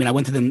wild. I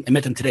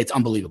met them today. It's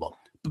unbelievable.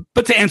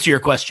 But to answer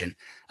your question,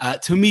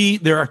 to me,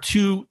 there are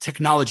two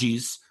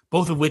technologies,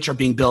 both of which are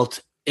being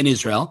built in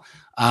Israel,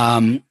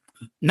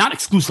 not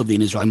exclusively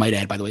in Israel, I might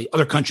add, by the way.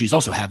 Other countries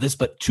also have this,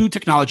 but two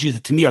technologies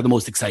that to me are the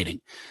most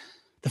exciting.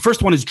 The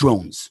first one is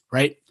drones,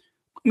 right?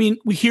 I mean,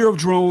 we hear of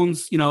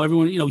drones,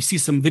 everyone, we see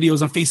some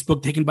videos on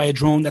Facebook taken by a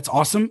drone. That's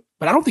awesome.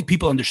 But I don't think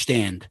people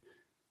understand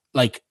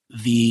like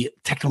the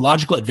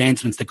technological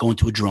advancements that go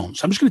into a drone.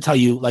 So I'm just going to tell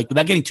you, like,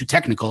 without getting too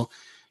technical,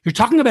 you're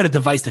talking about a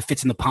device that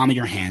fits in the palm of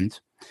your hand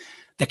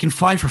that can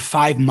fly for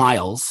 5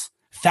 miles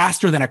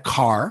faster than a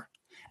car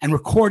and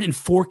record in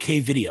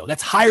 4K video.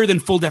 That's higher than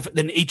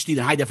than HD,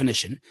 than high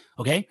definition,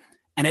 okay?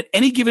 And at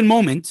any given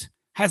moment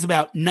has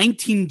about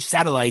 19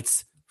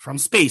 satellites from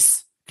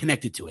space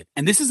connected to it.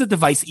 And this is a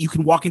device that you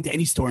can walk into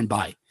any store and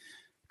buy.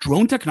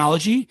 Drone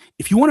technology,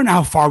 if you want to know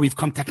how far we've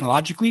come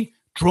technologically,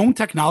 drone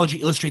technology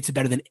illustrates it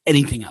better than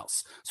anything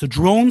else. So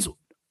drones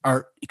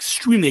are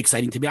extremely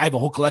exciting to me. I have a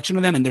whole collection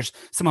of them, and there's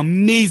some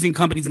amazing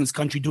companies in this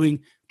country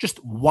doing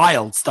just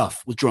wild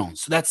stuff with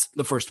drones. So that's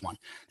the first one.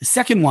 The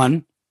second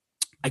one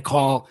I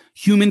call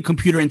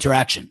human-computer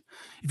interaction.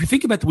 If you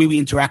think about the way we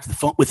interact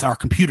with our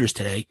computers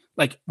today,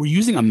 like we're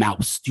using a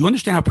mouse. Do you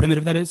understand how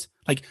primitive that is?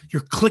 Like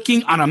you're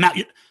clicking on a mouse.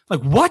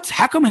 Like what?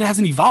 How come it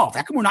hasn't evolved?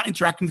 How come we're not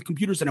interacting with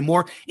computers in a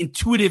more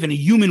intuitive and a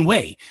human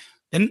way?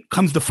 Then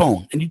comes the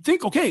phone. And you'd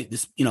think, okay,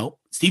 this,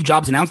 Steve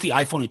Jobs announced the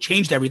iPhone. It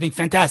changed everything.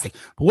 Fantastic.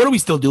 But what are we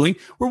still doing?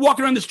 We're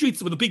walking around the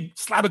streets with a big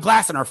slab of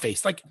glass in our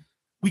face. Like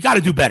we got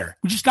to do better.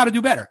 We just got to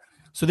do better.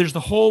 So there's the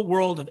whole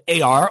world of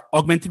AR,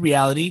 augmented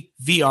reality,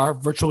 VR,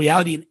 virtual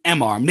reality,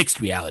 and MR, mixed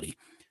reality.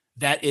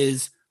 That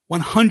is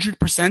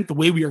 100% the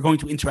way we are going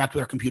to interact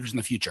with our computers in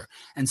the future.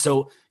 And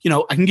so,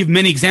 I can give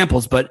many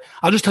examples, but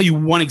I'll just tell you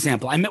one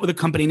example. I met with a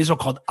company in Israel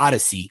called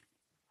Odyssey,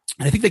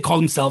 and I think they call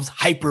themselves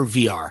Hyper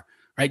VR,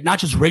 right? Not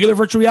just regular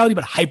virtual reality,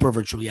 but hyper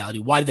virtual reality.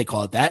 Why do they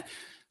call it that?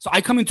 So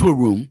I come into a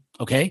room,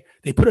 okay?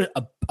 They put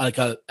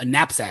a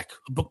knapsack,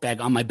 a book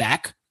bag on my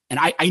back, and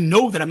I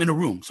know that I'm in a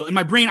room. So in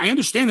my brain, I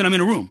understand that I'm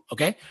in a room,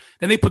 okay?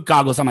 Then they put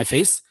goggles on my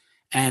face,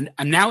 and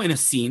I'm now in a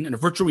scene, in a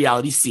virtual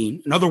reality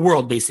scene, another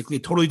world, basically, a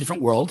totally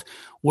different world,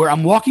 where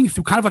I'm walking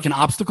through kind of like an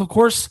obstacle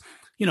course,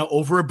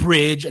 over a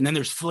bridge, and then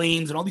there's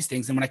flames and all these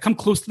things. And when I come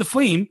close to the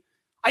flame,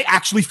 I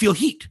actually feel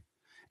heat.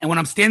 And when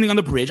I'm standing on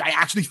the bridge, I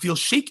actually feel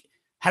shake.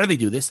 How do they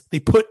do this?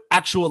 They put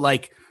actual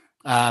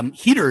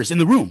heaters in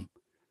the room.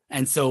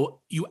 And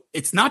so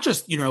it's not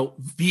just,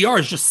 VR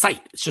is just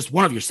sight. It's just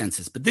one of your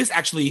senses. But this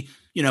actually,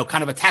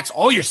 kind of attacks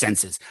all your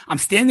senses. I'm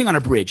standing on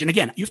a bridge. And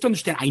again, you have to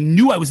understand, I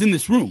knew I was in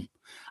this room.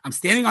 I'm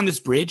standing on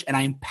this bridge and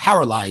I am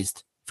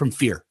paralyzed from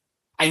fear.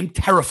 I am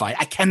terrified.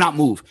 I cannot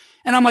move.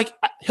 And I'm like,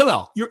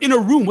 Hillel, you're in a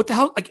room. What the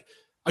hell? Like,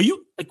 are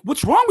you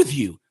what's wrong with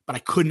you? But I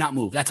could not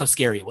move. That's how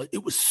scary it was.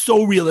 It was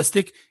so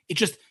realistic.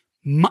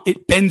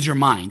 It bends your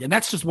mind. And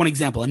that's just one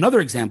example. Another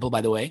example,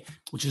 by the way,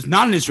 which is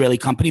not an Israeli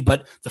company,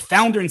 but the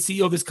founder and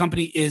CEO of this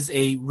company is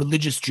a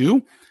religious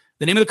Jew.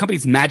 The name of the company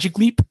is Magic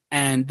Leap,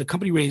 and the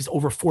company raised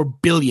over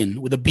 $4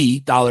 billion with a B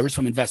dollars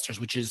from investors,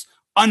 which is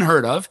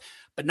unheard of.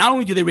 But not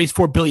only did they raise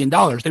 $4 billion,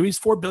 they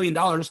raised $4 billion.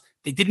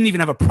 They didn't even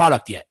have a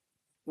product yet,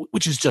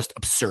 which is just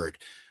absurd.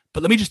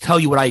 But let me just tell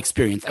you what I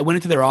experienced. I went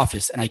into their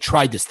office and I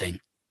tried this thing,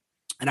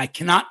 and I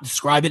cannot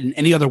describe it in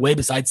any other way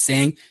besides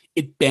saying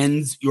it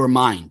bends your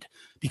mind,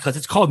 because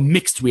it's called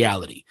mixed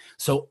reality.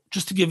 So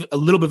just to give a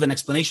little bit of an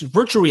explanation,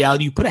 virtual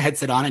reality, you put a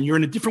headset on and you're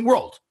in a different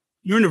world.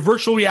 You're in a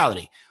virtual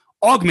reality.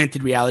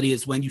 Augmented reality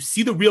is when you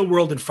see the real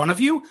world in front of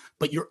you,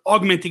 but you're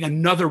augmenting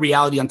another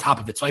reality on top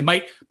of it. So I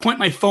might point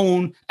my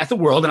phone at the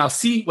world and I'll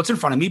see what's in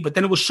front of me, but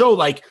then it will show,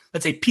 like,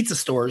 let's say pizza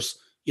stores,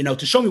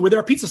 to show me where there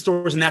are pizza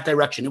stores in that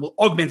direction. It will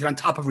augment it on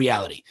top of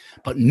reality.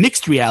 But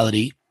mixed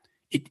reality,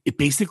 it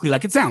basically,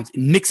 like it sounds, it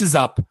mixes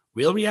up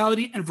real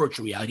reality and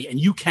virtual reality, and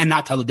you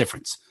cannot tell the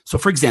difference. So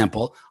for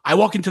example, I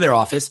walk into their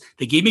office,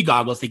 they gave me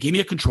goggles, they gave me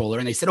a controller,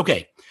 and they said,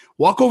 okay,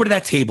 walk over to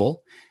that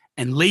table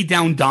and lay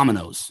down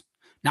dominoes.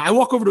 Now I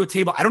walk over to a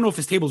table, I don't know if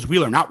this table is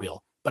real or not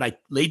real, but I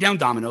lay down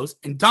dominoes,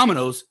 and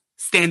dominoes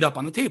stand up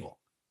on the table,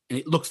 and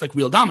it looks like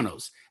real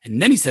dominoes.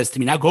 And then he says to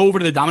me, now go over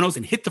to the dominoes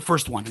and hit the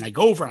first one. And I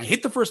go over and I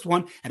hit the first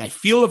one, and I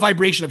feel the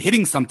vibration of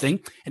hitting something,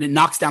 and it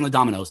knocks down the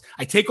dominoes.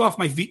 I take off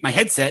my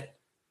headset.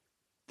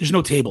 There's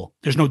no table.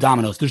 There's no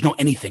dominoes. There's no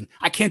anything.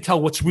 I can't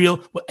tell what's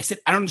real. I said,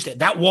 I don't understand.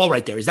 That wall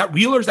right there, is that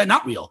real or is that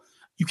not real?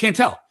 You can't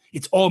tell.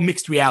 It's all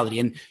mixed reality.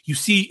 And you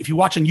see, if you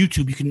watch on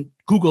YouTube, you can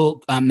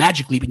Google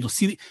Magic Leap, and you'll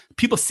see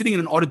people sitting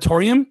in an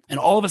auditorium, and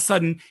all of a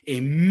sudden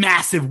a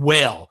massive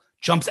whale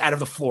jumps out of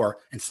the floor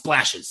and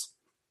splashes.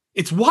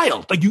 It's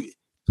wild. Like,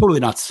 totally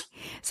nuts.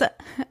 So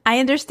I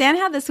understand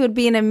how this would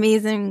be an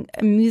amazing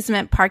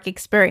amusement park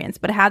experience,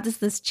 but how does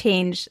this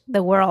change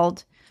the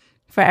world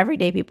for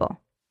everyday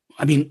people?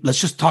 I mean, let's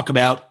just talk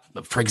about,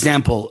 for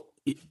example,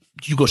 do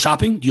you go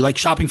shopping? Do you like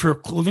shopping for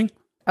clothing?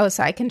 Oh,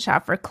 so I can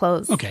shop for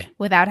clothes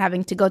without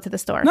having to go to the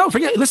store. No,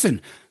 forget it.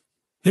 Listen,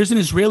 there's an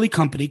Israeli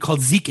company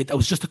called Zekit that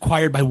was just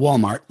acquired by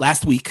Walmart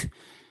last week.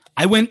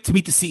 I went to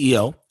meet the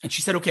CEO, and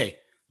she said, okay,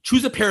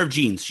 choose a pair of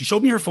jeans. She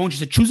showed me her phone. She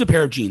said, choose a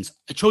pair of jeans.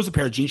 I chose a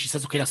pair of jeans. She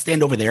says, okay, now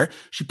stand over there.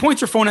 She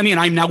points her phone at me, and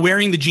I'm now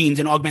wearing the jeans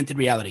in augmented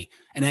reality.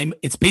 And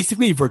it's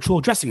basically a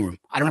virtual dressing room.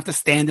 I don't have to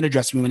stand in a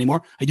dressing room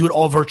anymore. I do it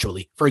all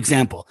virtually, for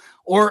example.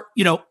 Or,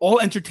 all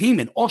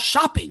entertainment, all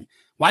shopping.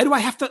 Why do I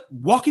have to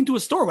walk into a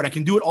store when I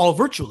can do it all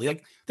virtually?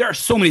 Like, there are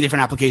so many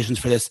different applications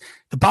for this.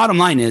 The bottom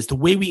line is the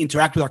way we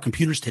interact with our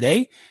computers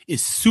today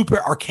is super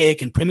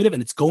archaic and primitive,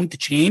 and it's going to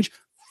change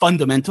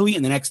fundamentally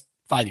in the next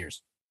 5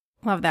 years.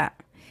 Love that.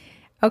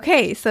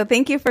 Okay, so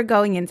thank you for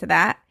going into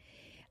that.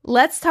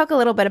 Let's talk a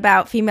little bit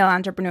about female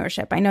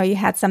entrepreneurship. I know you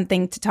had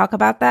something to talk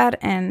about that,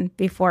 and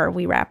before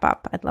we wrap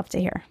up, I'd love to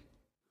hear.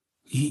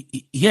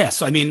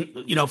 Yes. I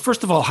mean,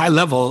 first of all, high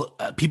level,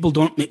 people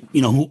don't,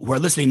 who are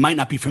listening might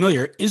not be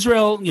familiar.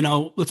 Israel,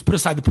 let's put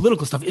aside the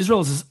political stuff.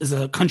 Israel is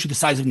a country the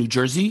size of New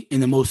Jersey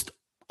in the most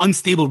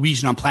unstable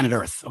region on planet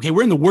Earth. Okay,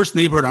 we're in the worst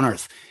neighborhood on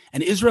Earth.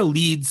 And Israel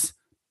leads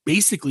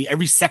basically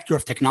every sector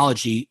of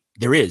technology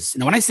there is.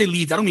 Now, when I say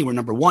leads, I don't mean we're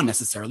number one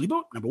necessarily,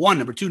 but number one,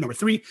 number two, number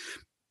three.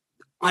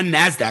 On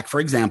NASDAQ, for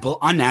example,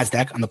 on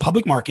the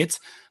public markets,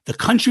 the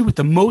country with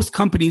the most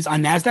companies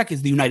on NASDAQ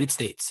is the United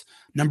States.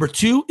 Number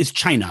two is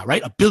China,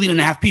 right? 1.5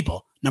 billion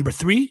people. Number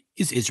three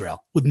is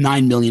Israel with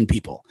 9 million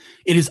people.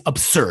 It is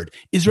absurd.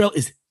 Israel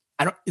is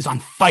on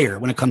fire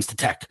when it comes to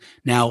tech.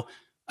 Now,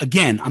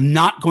 again, I'm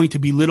not going to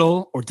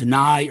belittle or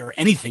deny or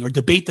anything or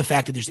debate the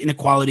fact that there's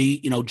inequality,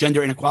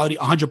 gender inequality,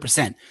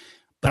 100%.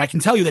 But I can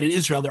tell you that in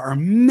Israel, there are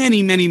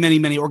many, many, many,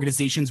 many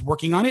organizations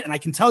working on it. And I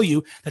can tell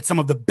you that some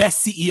of the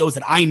best CEOs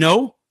that I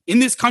know in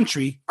this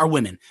country are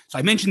women. So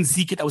I mentioned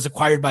Zekit that was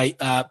acquired by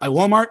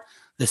Walmart.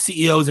 The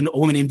CEO is a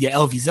woman named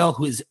Yael Wiesel,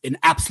 who is an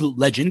absolute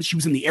legend. She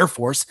was in the Air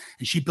Force,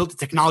 and she built the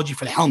technology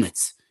for the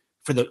helmets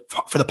for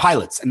the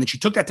pilots. And then she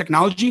took that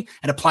technology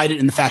and applied it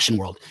in the fashion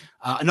world.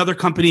 Another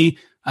company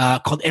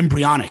called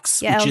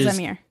Embryonics,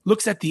 which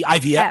looks at the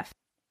IVF.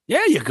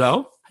 There you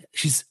go.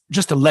 She's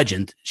just a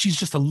legend.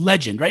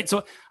 Right?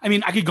 So, I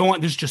mean, I could go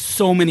on. There's just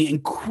so many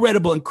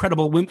incredible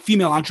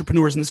female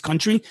entrepreneurs in this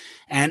country.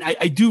 And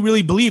I do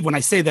really believe when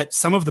I say that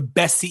some of the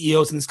best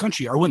CEOs in this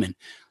country are women.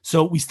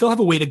 So we still have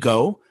a way to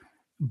go,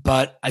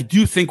 but I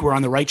do think we're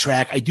on the right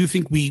track. I do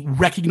think we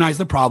recognize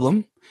the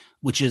problem,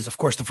 which is, of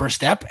course, the first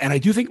step. And I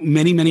do think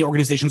many, many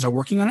organizations are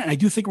working on it. And I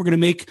do think we're going to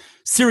make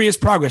serious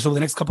progress over the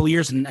next couple of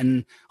years.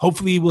 And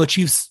hopefully we'll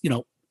achieve,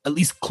 at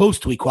least close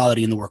to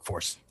equality in the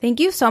workforce. Thank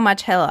you so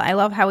much, Hillel. I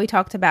love how we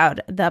talked about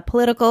the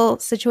political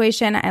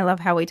situation. I love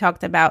how we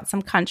talked about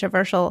some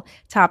controversial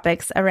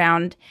topics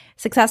around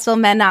successful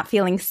men not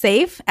feeling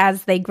safe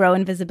as they grow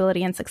in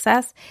visibility and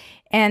success.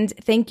 And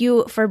thank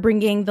you for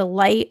bringing the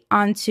light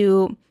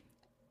onto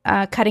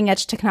cutting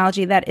edge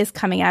technology that is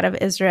coming out of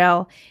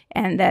Israel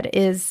and that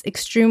is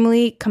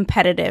extremely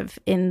competitive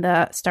in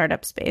the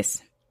startup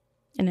space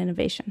and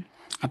innovation.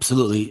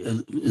 Absolutely.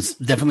 It's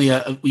definitely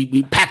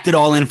we packed it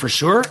all in for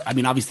sure. I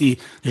mean, obviously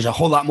there's a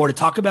whole lot more to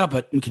talk about,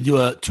 but we can do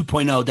a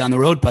 2.0 down the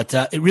road. But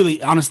it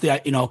really, honestly,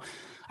 I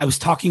was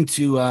talking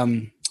to,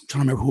 I'm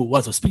trying to remember who it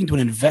was. I was speaking to an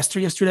investor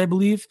yesterday, I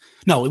believe.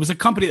 No, it was a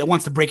company that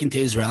wants to break into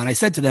Israel. And I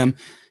said to them,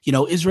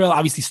 Israel,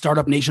 obviously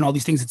startup nation, all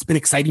these things, it's been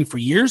exciting for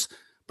years,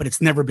 but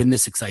it's never been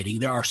this exciting.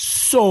 There are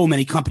so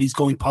many companies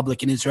going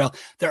public in Israel.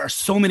 There are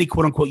so many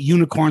quote unquote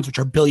unicorns, which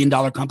are $1 billion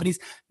companies.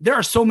 There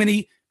are so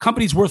many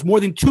companies worth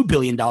more than $2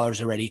 billion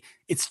already.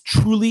 It's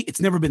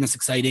never been this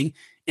exciting.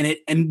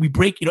 And we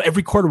break,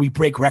 every quarter we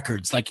break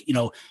records. Like,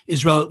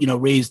 Israel,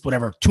 raised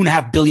whatever,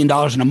 $2.5 billion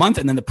in a month.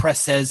 And then the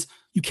press says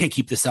you can't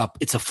keep this up.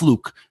 It's a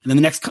fluke. And then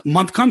the next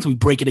month comes, we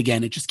break it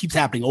again. It just keeps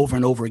happening over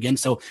and over again.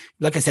 So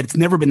like I said, it's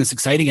never been this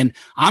exciting. And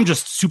I'm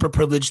just super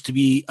privileged to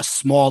be a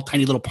small,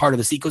 tiny little part of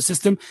this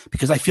ecosystem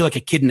because I feel like a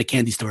kid in a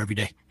candy store every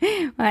day.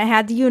 Well,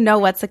 how do you know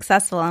what's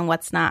successful and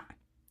what's not?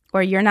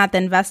 Or you're not the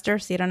investor,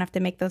 so you don't have to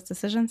make those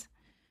decisions?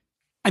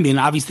 I mean,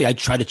 obviously, I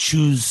try to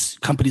choose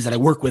companies that I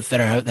work with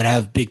that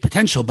have big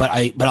potential. But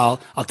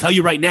I'll tell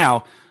you right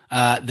now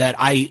that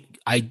I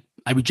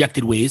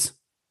rejected Waze.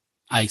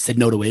 I said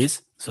no to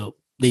Waze. So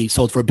they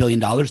sold for $1 billion.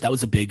 That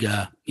was a big,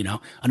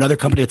 another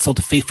company that sold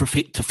to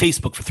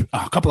Facebook for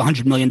a couple of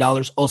 $100 million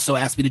also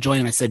asked me to join,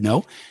 and I said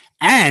no.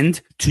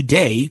 And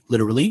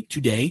literally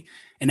today,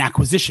 an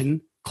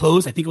acquisition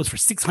closed. I think it was for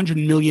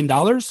 $600 million.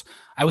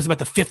 I was about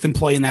the 5th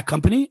employee in that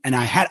company, and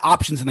I had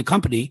options in the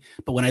company.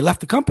 But when I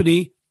left the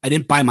company, I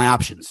didn't buy my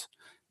options.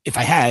 If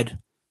I had,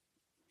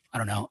 I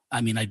don't know.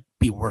 I mean, I'd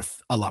be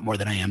worth a lot more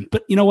than I am.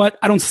 But you know what?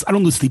 I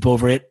don't lose sleep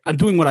over it. I'm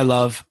doing what I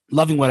love,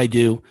 loving what I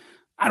do.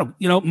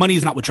 Money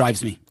is not what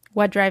drives me.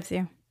 What drives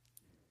you?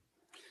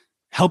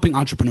 Helping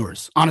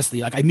entrepreneurs.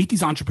 Honestly, like I meet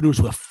these entrepreneurs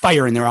who have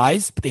fire in their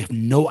eyes, but they have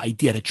no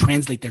idea to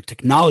translate their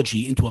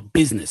technology into a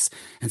business.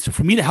 And so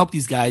for me to help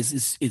these guys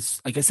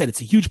is like I said,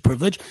 it's a huge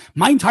privilege.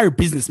 My entire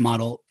business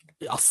model,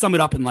 I'll sum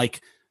it up in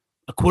like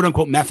a quote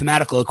unquote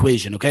mathematical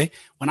equation. Okay.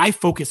 When I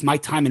focus my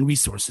time and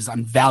resources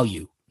on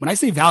value, when I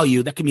say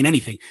value, that can mean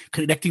anything.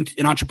 Connecting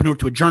an entrepreneur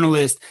to a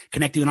journalist,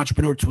 connecting an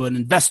entrepreneur to an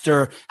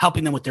investor,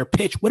 helping them with their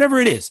pitch, whatever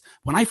it is.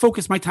 When I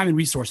focus my time and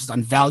resources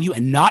on value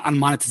and not on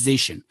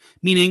monetization,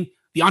 meaning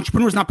the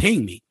entrepreneur is not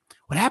paying me,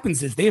 what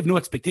happens is they have no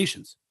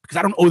expectations because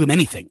I don't owe them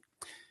anything.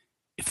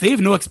 If they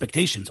have no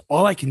expectations,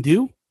 all I can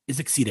do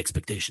is exceed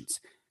expectations.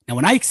 Now,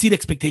 when I exceed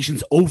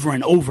expectations over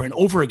and over and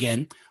over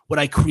again, what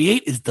I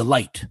create is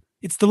delight.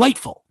 It's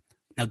delightful.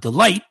 Now,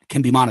 delight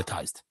can be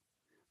monetized.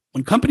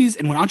 When companies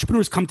and when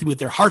entrepreneurs come to me with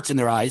their hearts in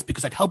their eyes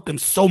because I've helped them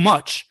so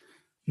much,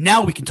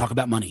 now we can talk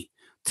about money.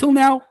 Till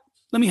now,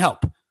 let me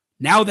help.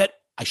 Now that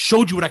I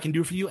showed you what I can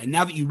do for you, and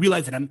now that you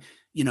realize that I'm,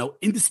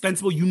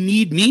 indispensable, you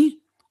need me,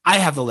 I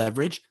have the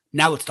leverage.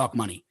 Now let's talk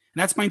money.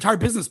 And that's my entire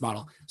business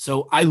model.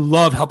 So I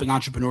love helping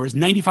entrepreneurs.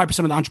 95%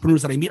 of the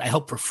entrepreneurs that I meet, I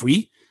help for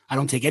free. I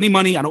don't take any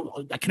money.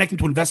 I connect them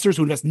to investors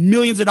who invest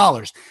millions of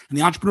dollars. And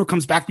the entrepreneur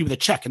comes back to me with a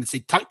check and they say,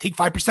 take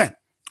 5%.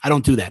 I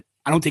don't do that.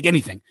 I don't take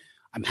anything.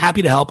 I'm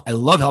happy to help. I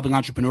love helping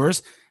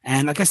entrepreneurs.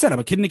 And like I said, I'm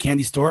a kid in a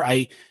candy store.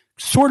 I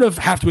sort of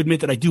have to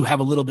admit that I do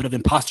have a little bit of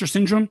imposter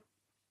syndrome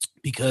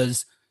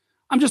because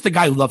I'm just a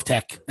guy who loved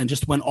tech and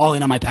just went all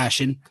in on my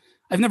passion.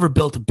 I've never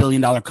built $1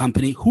 billion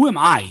company. Who am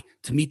I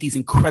to meet these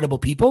incredible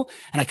people?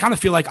 And I kind of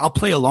feel like I'll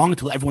play along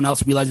until everyone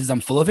else realizes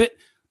I'm full of it.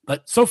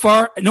 But so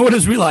far, no one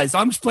has realized.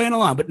 I'm just playing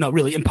along. But no,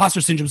 really,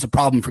 imposter syndrome is a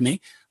problem for me.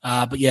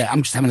 But yeah,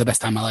 I'm just having the best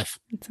time of my life.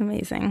 It's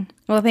amazing.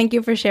 Well, thank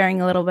you for sharing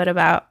a little bit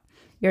about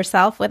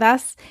yourself with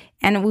us.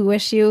 And we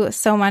wish you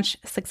so much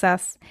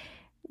success.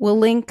 We'll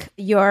link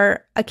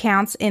your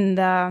accounts in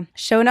the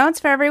show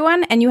notes for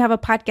everyone. And you have a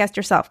podcast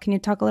yourself. Can you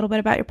talk a little bit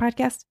about your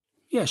podcast?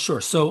 Yeah,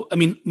 sure. So, I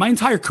mean, my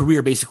entire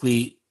career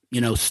basically,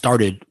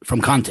 started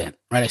from content,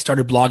 right? I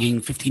started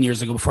blogging 15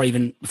 years ago before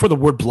the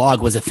word blog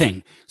was a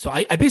thing. So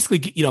I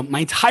basically,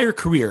 my entire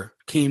career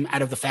came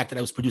out of the fact that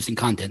I was producing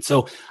content.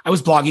 So I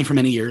was blogging for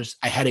many years.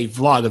 I had a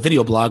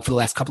video blog for the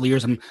last couple of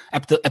years. I'm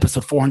up to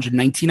episode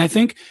 419, I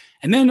think.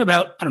 And then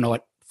about,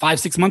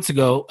 5-6 months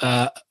ago,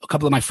 a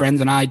couple of my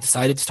friends and I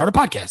decided to start a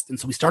podcast. And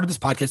so we started this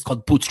podcast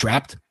called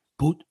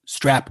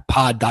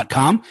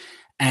bootstrapped.pod.com.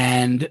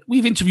 And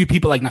we've interviewed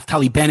people like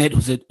Naftali Bennett,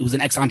 who's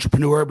an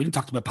ex-entrepreneur. We didn't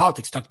talk about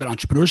politics, talked about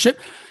entrepreneurship.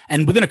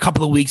 And within a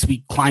couple of weeks,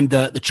 we climbed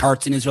the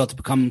charts in Israel to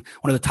become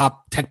one of the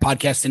top tech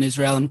podcasts in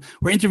Israel. And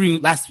we're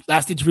interviewing, last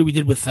interview we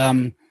did was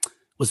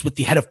with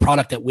the head of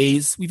product at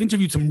Waze. We've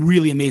interviewed some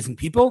really amazing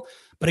people.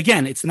 But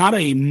again, it's not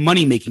a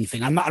money-making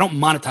thing. I don't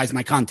monetize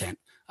my content.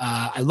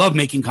 I love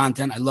making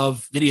content. I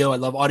love video. I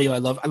love audio. I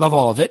love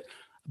all of it.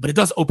 But it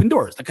does open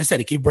doors. Like I said,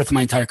 it gave birth to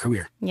my entire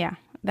career. Yeah.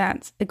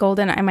 That's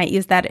golden. I might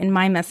use that in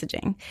my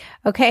messaging.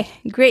 Okay,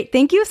 great.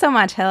 Thank you so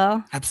much,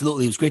 Hillel.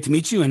 Absolutely. It was great to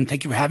meet you, and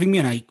thank you for having me.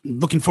 And I'm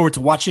looking forward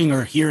to watching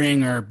or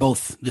hearing or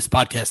both this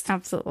podcast.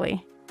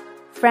 Absolutely.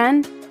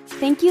 Friend,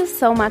 thank you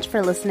so much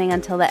for listening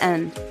until the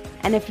end.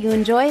 And if you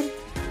enjoyed,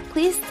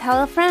 please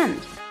tell a friend,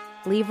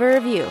 leave a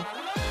review,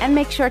 and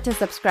make sure to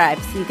subscribe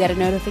so you get a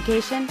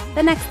notification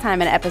the next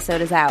time an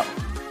episode is out.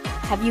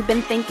 Have you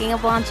been thinking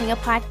of launching a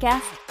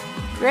podcast?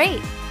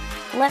 Great.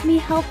 Let me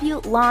help you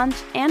launch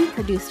and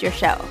produce your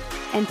show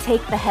and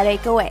take the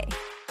headache away.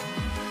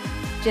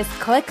 Just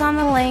click on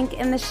the link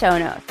in the show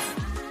notes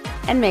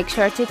and make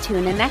sure to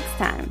tune in next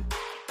time.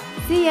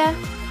 See ya!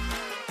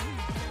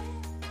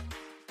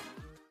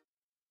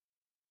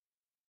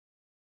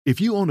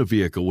 If you own a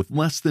vehicle with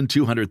less than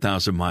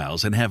 200,000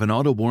 miles and have an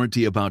auto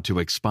warranty about to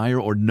expire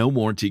or no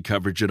warranty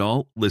coverage at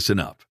all, listen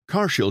up.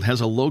 CarShield has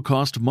a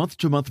low-cost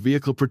month-to-month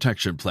vehicle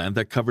protection plan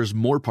that covers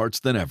more parts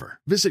than ever.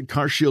 Visit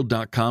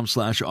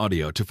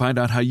carshield.com/audio to find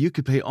out how you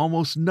could pay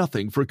almost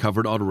nothing for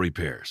covered auto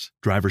repairs.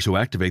 Drivers who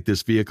activate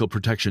this vehicle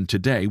protection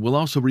today will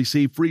also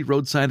receive free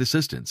roadside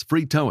assistance,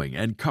 free towing,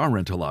 and car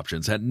rental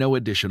options at no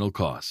additional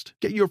cost.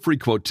 Get your free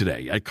quote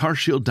today at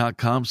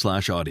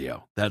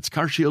carshield.com/audio. That's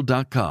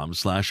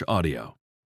carshield.com/audio.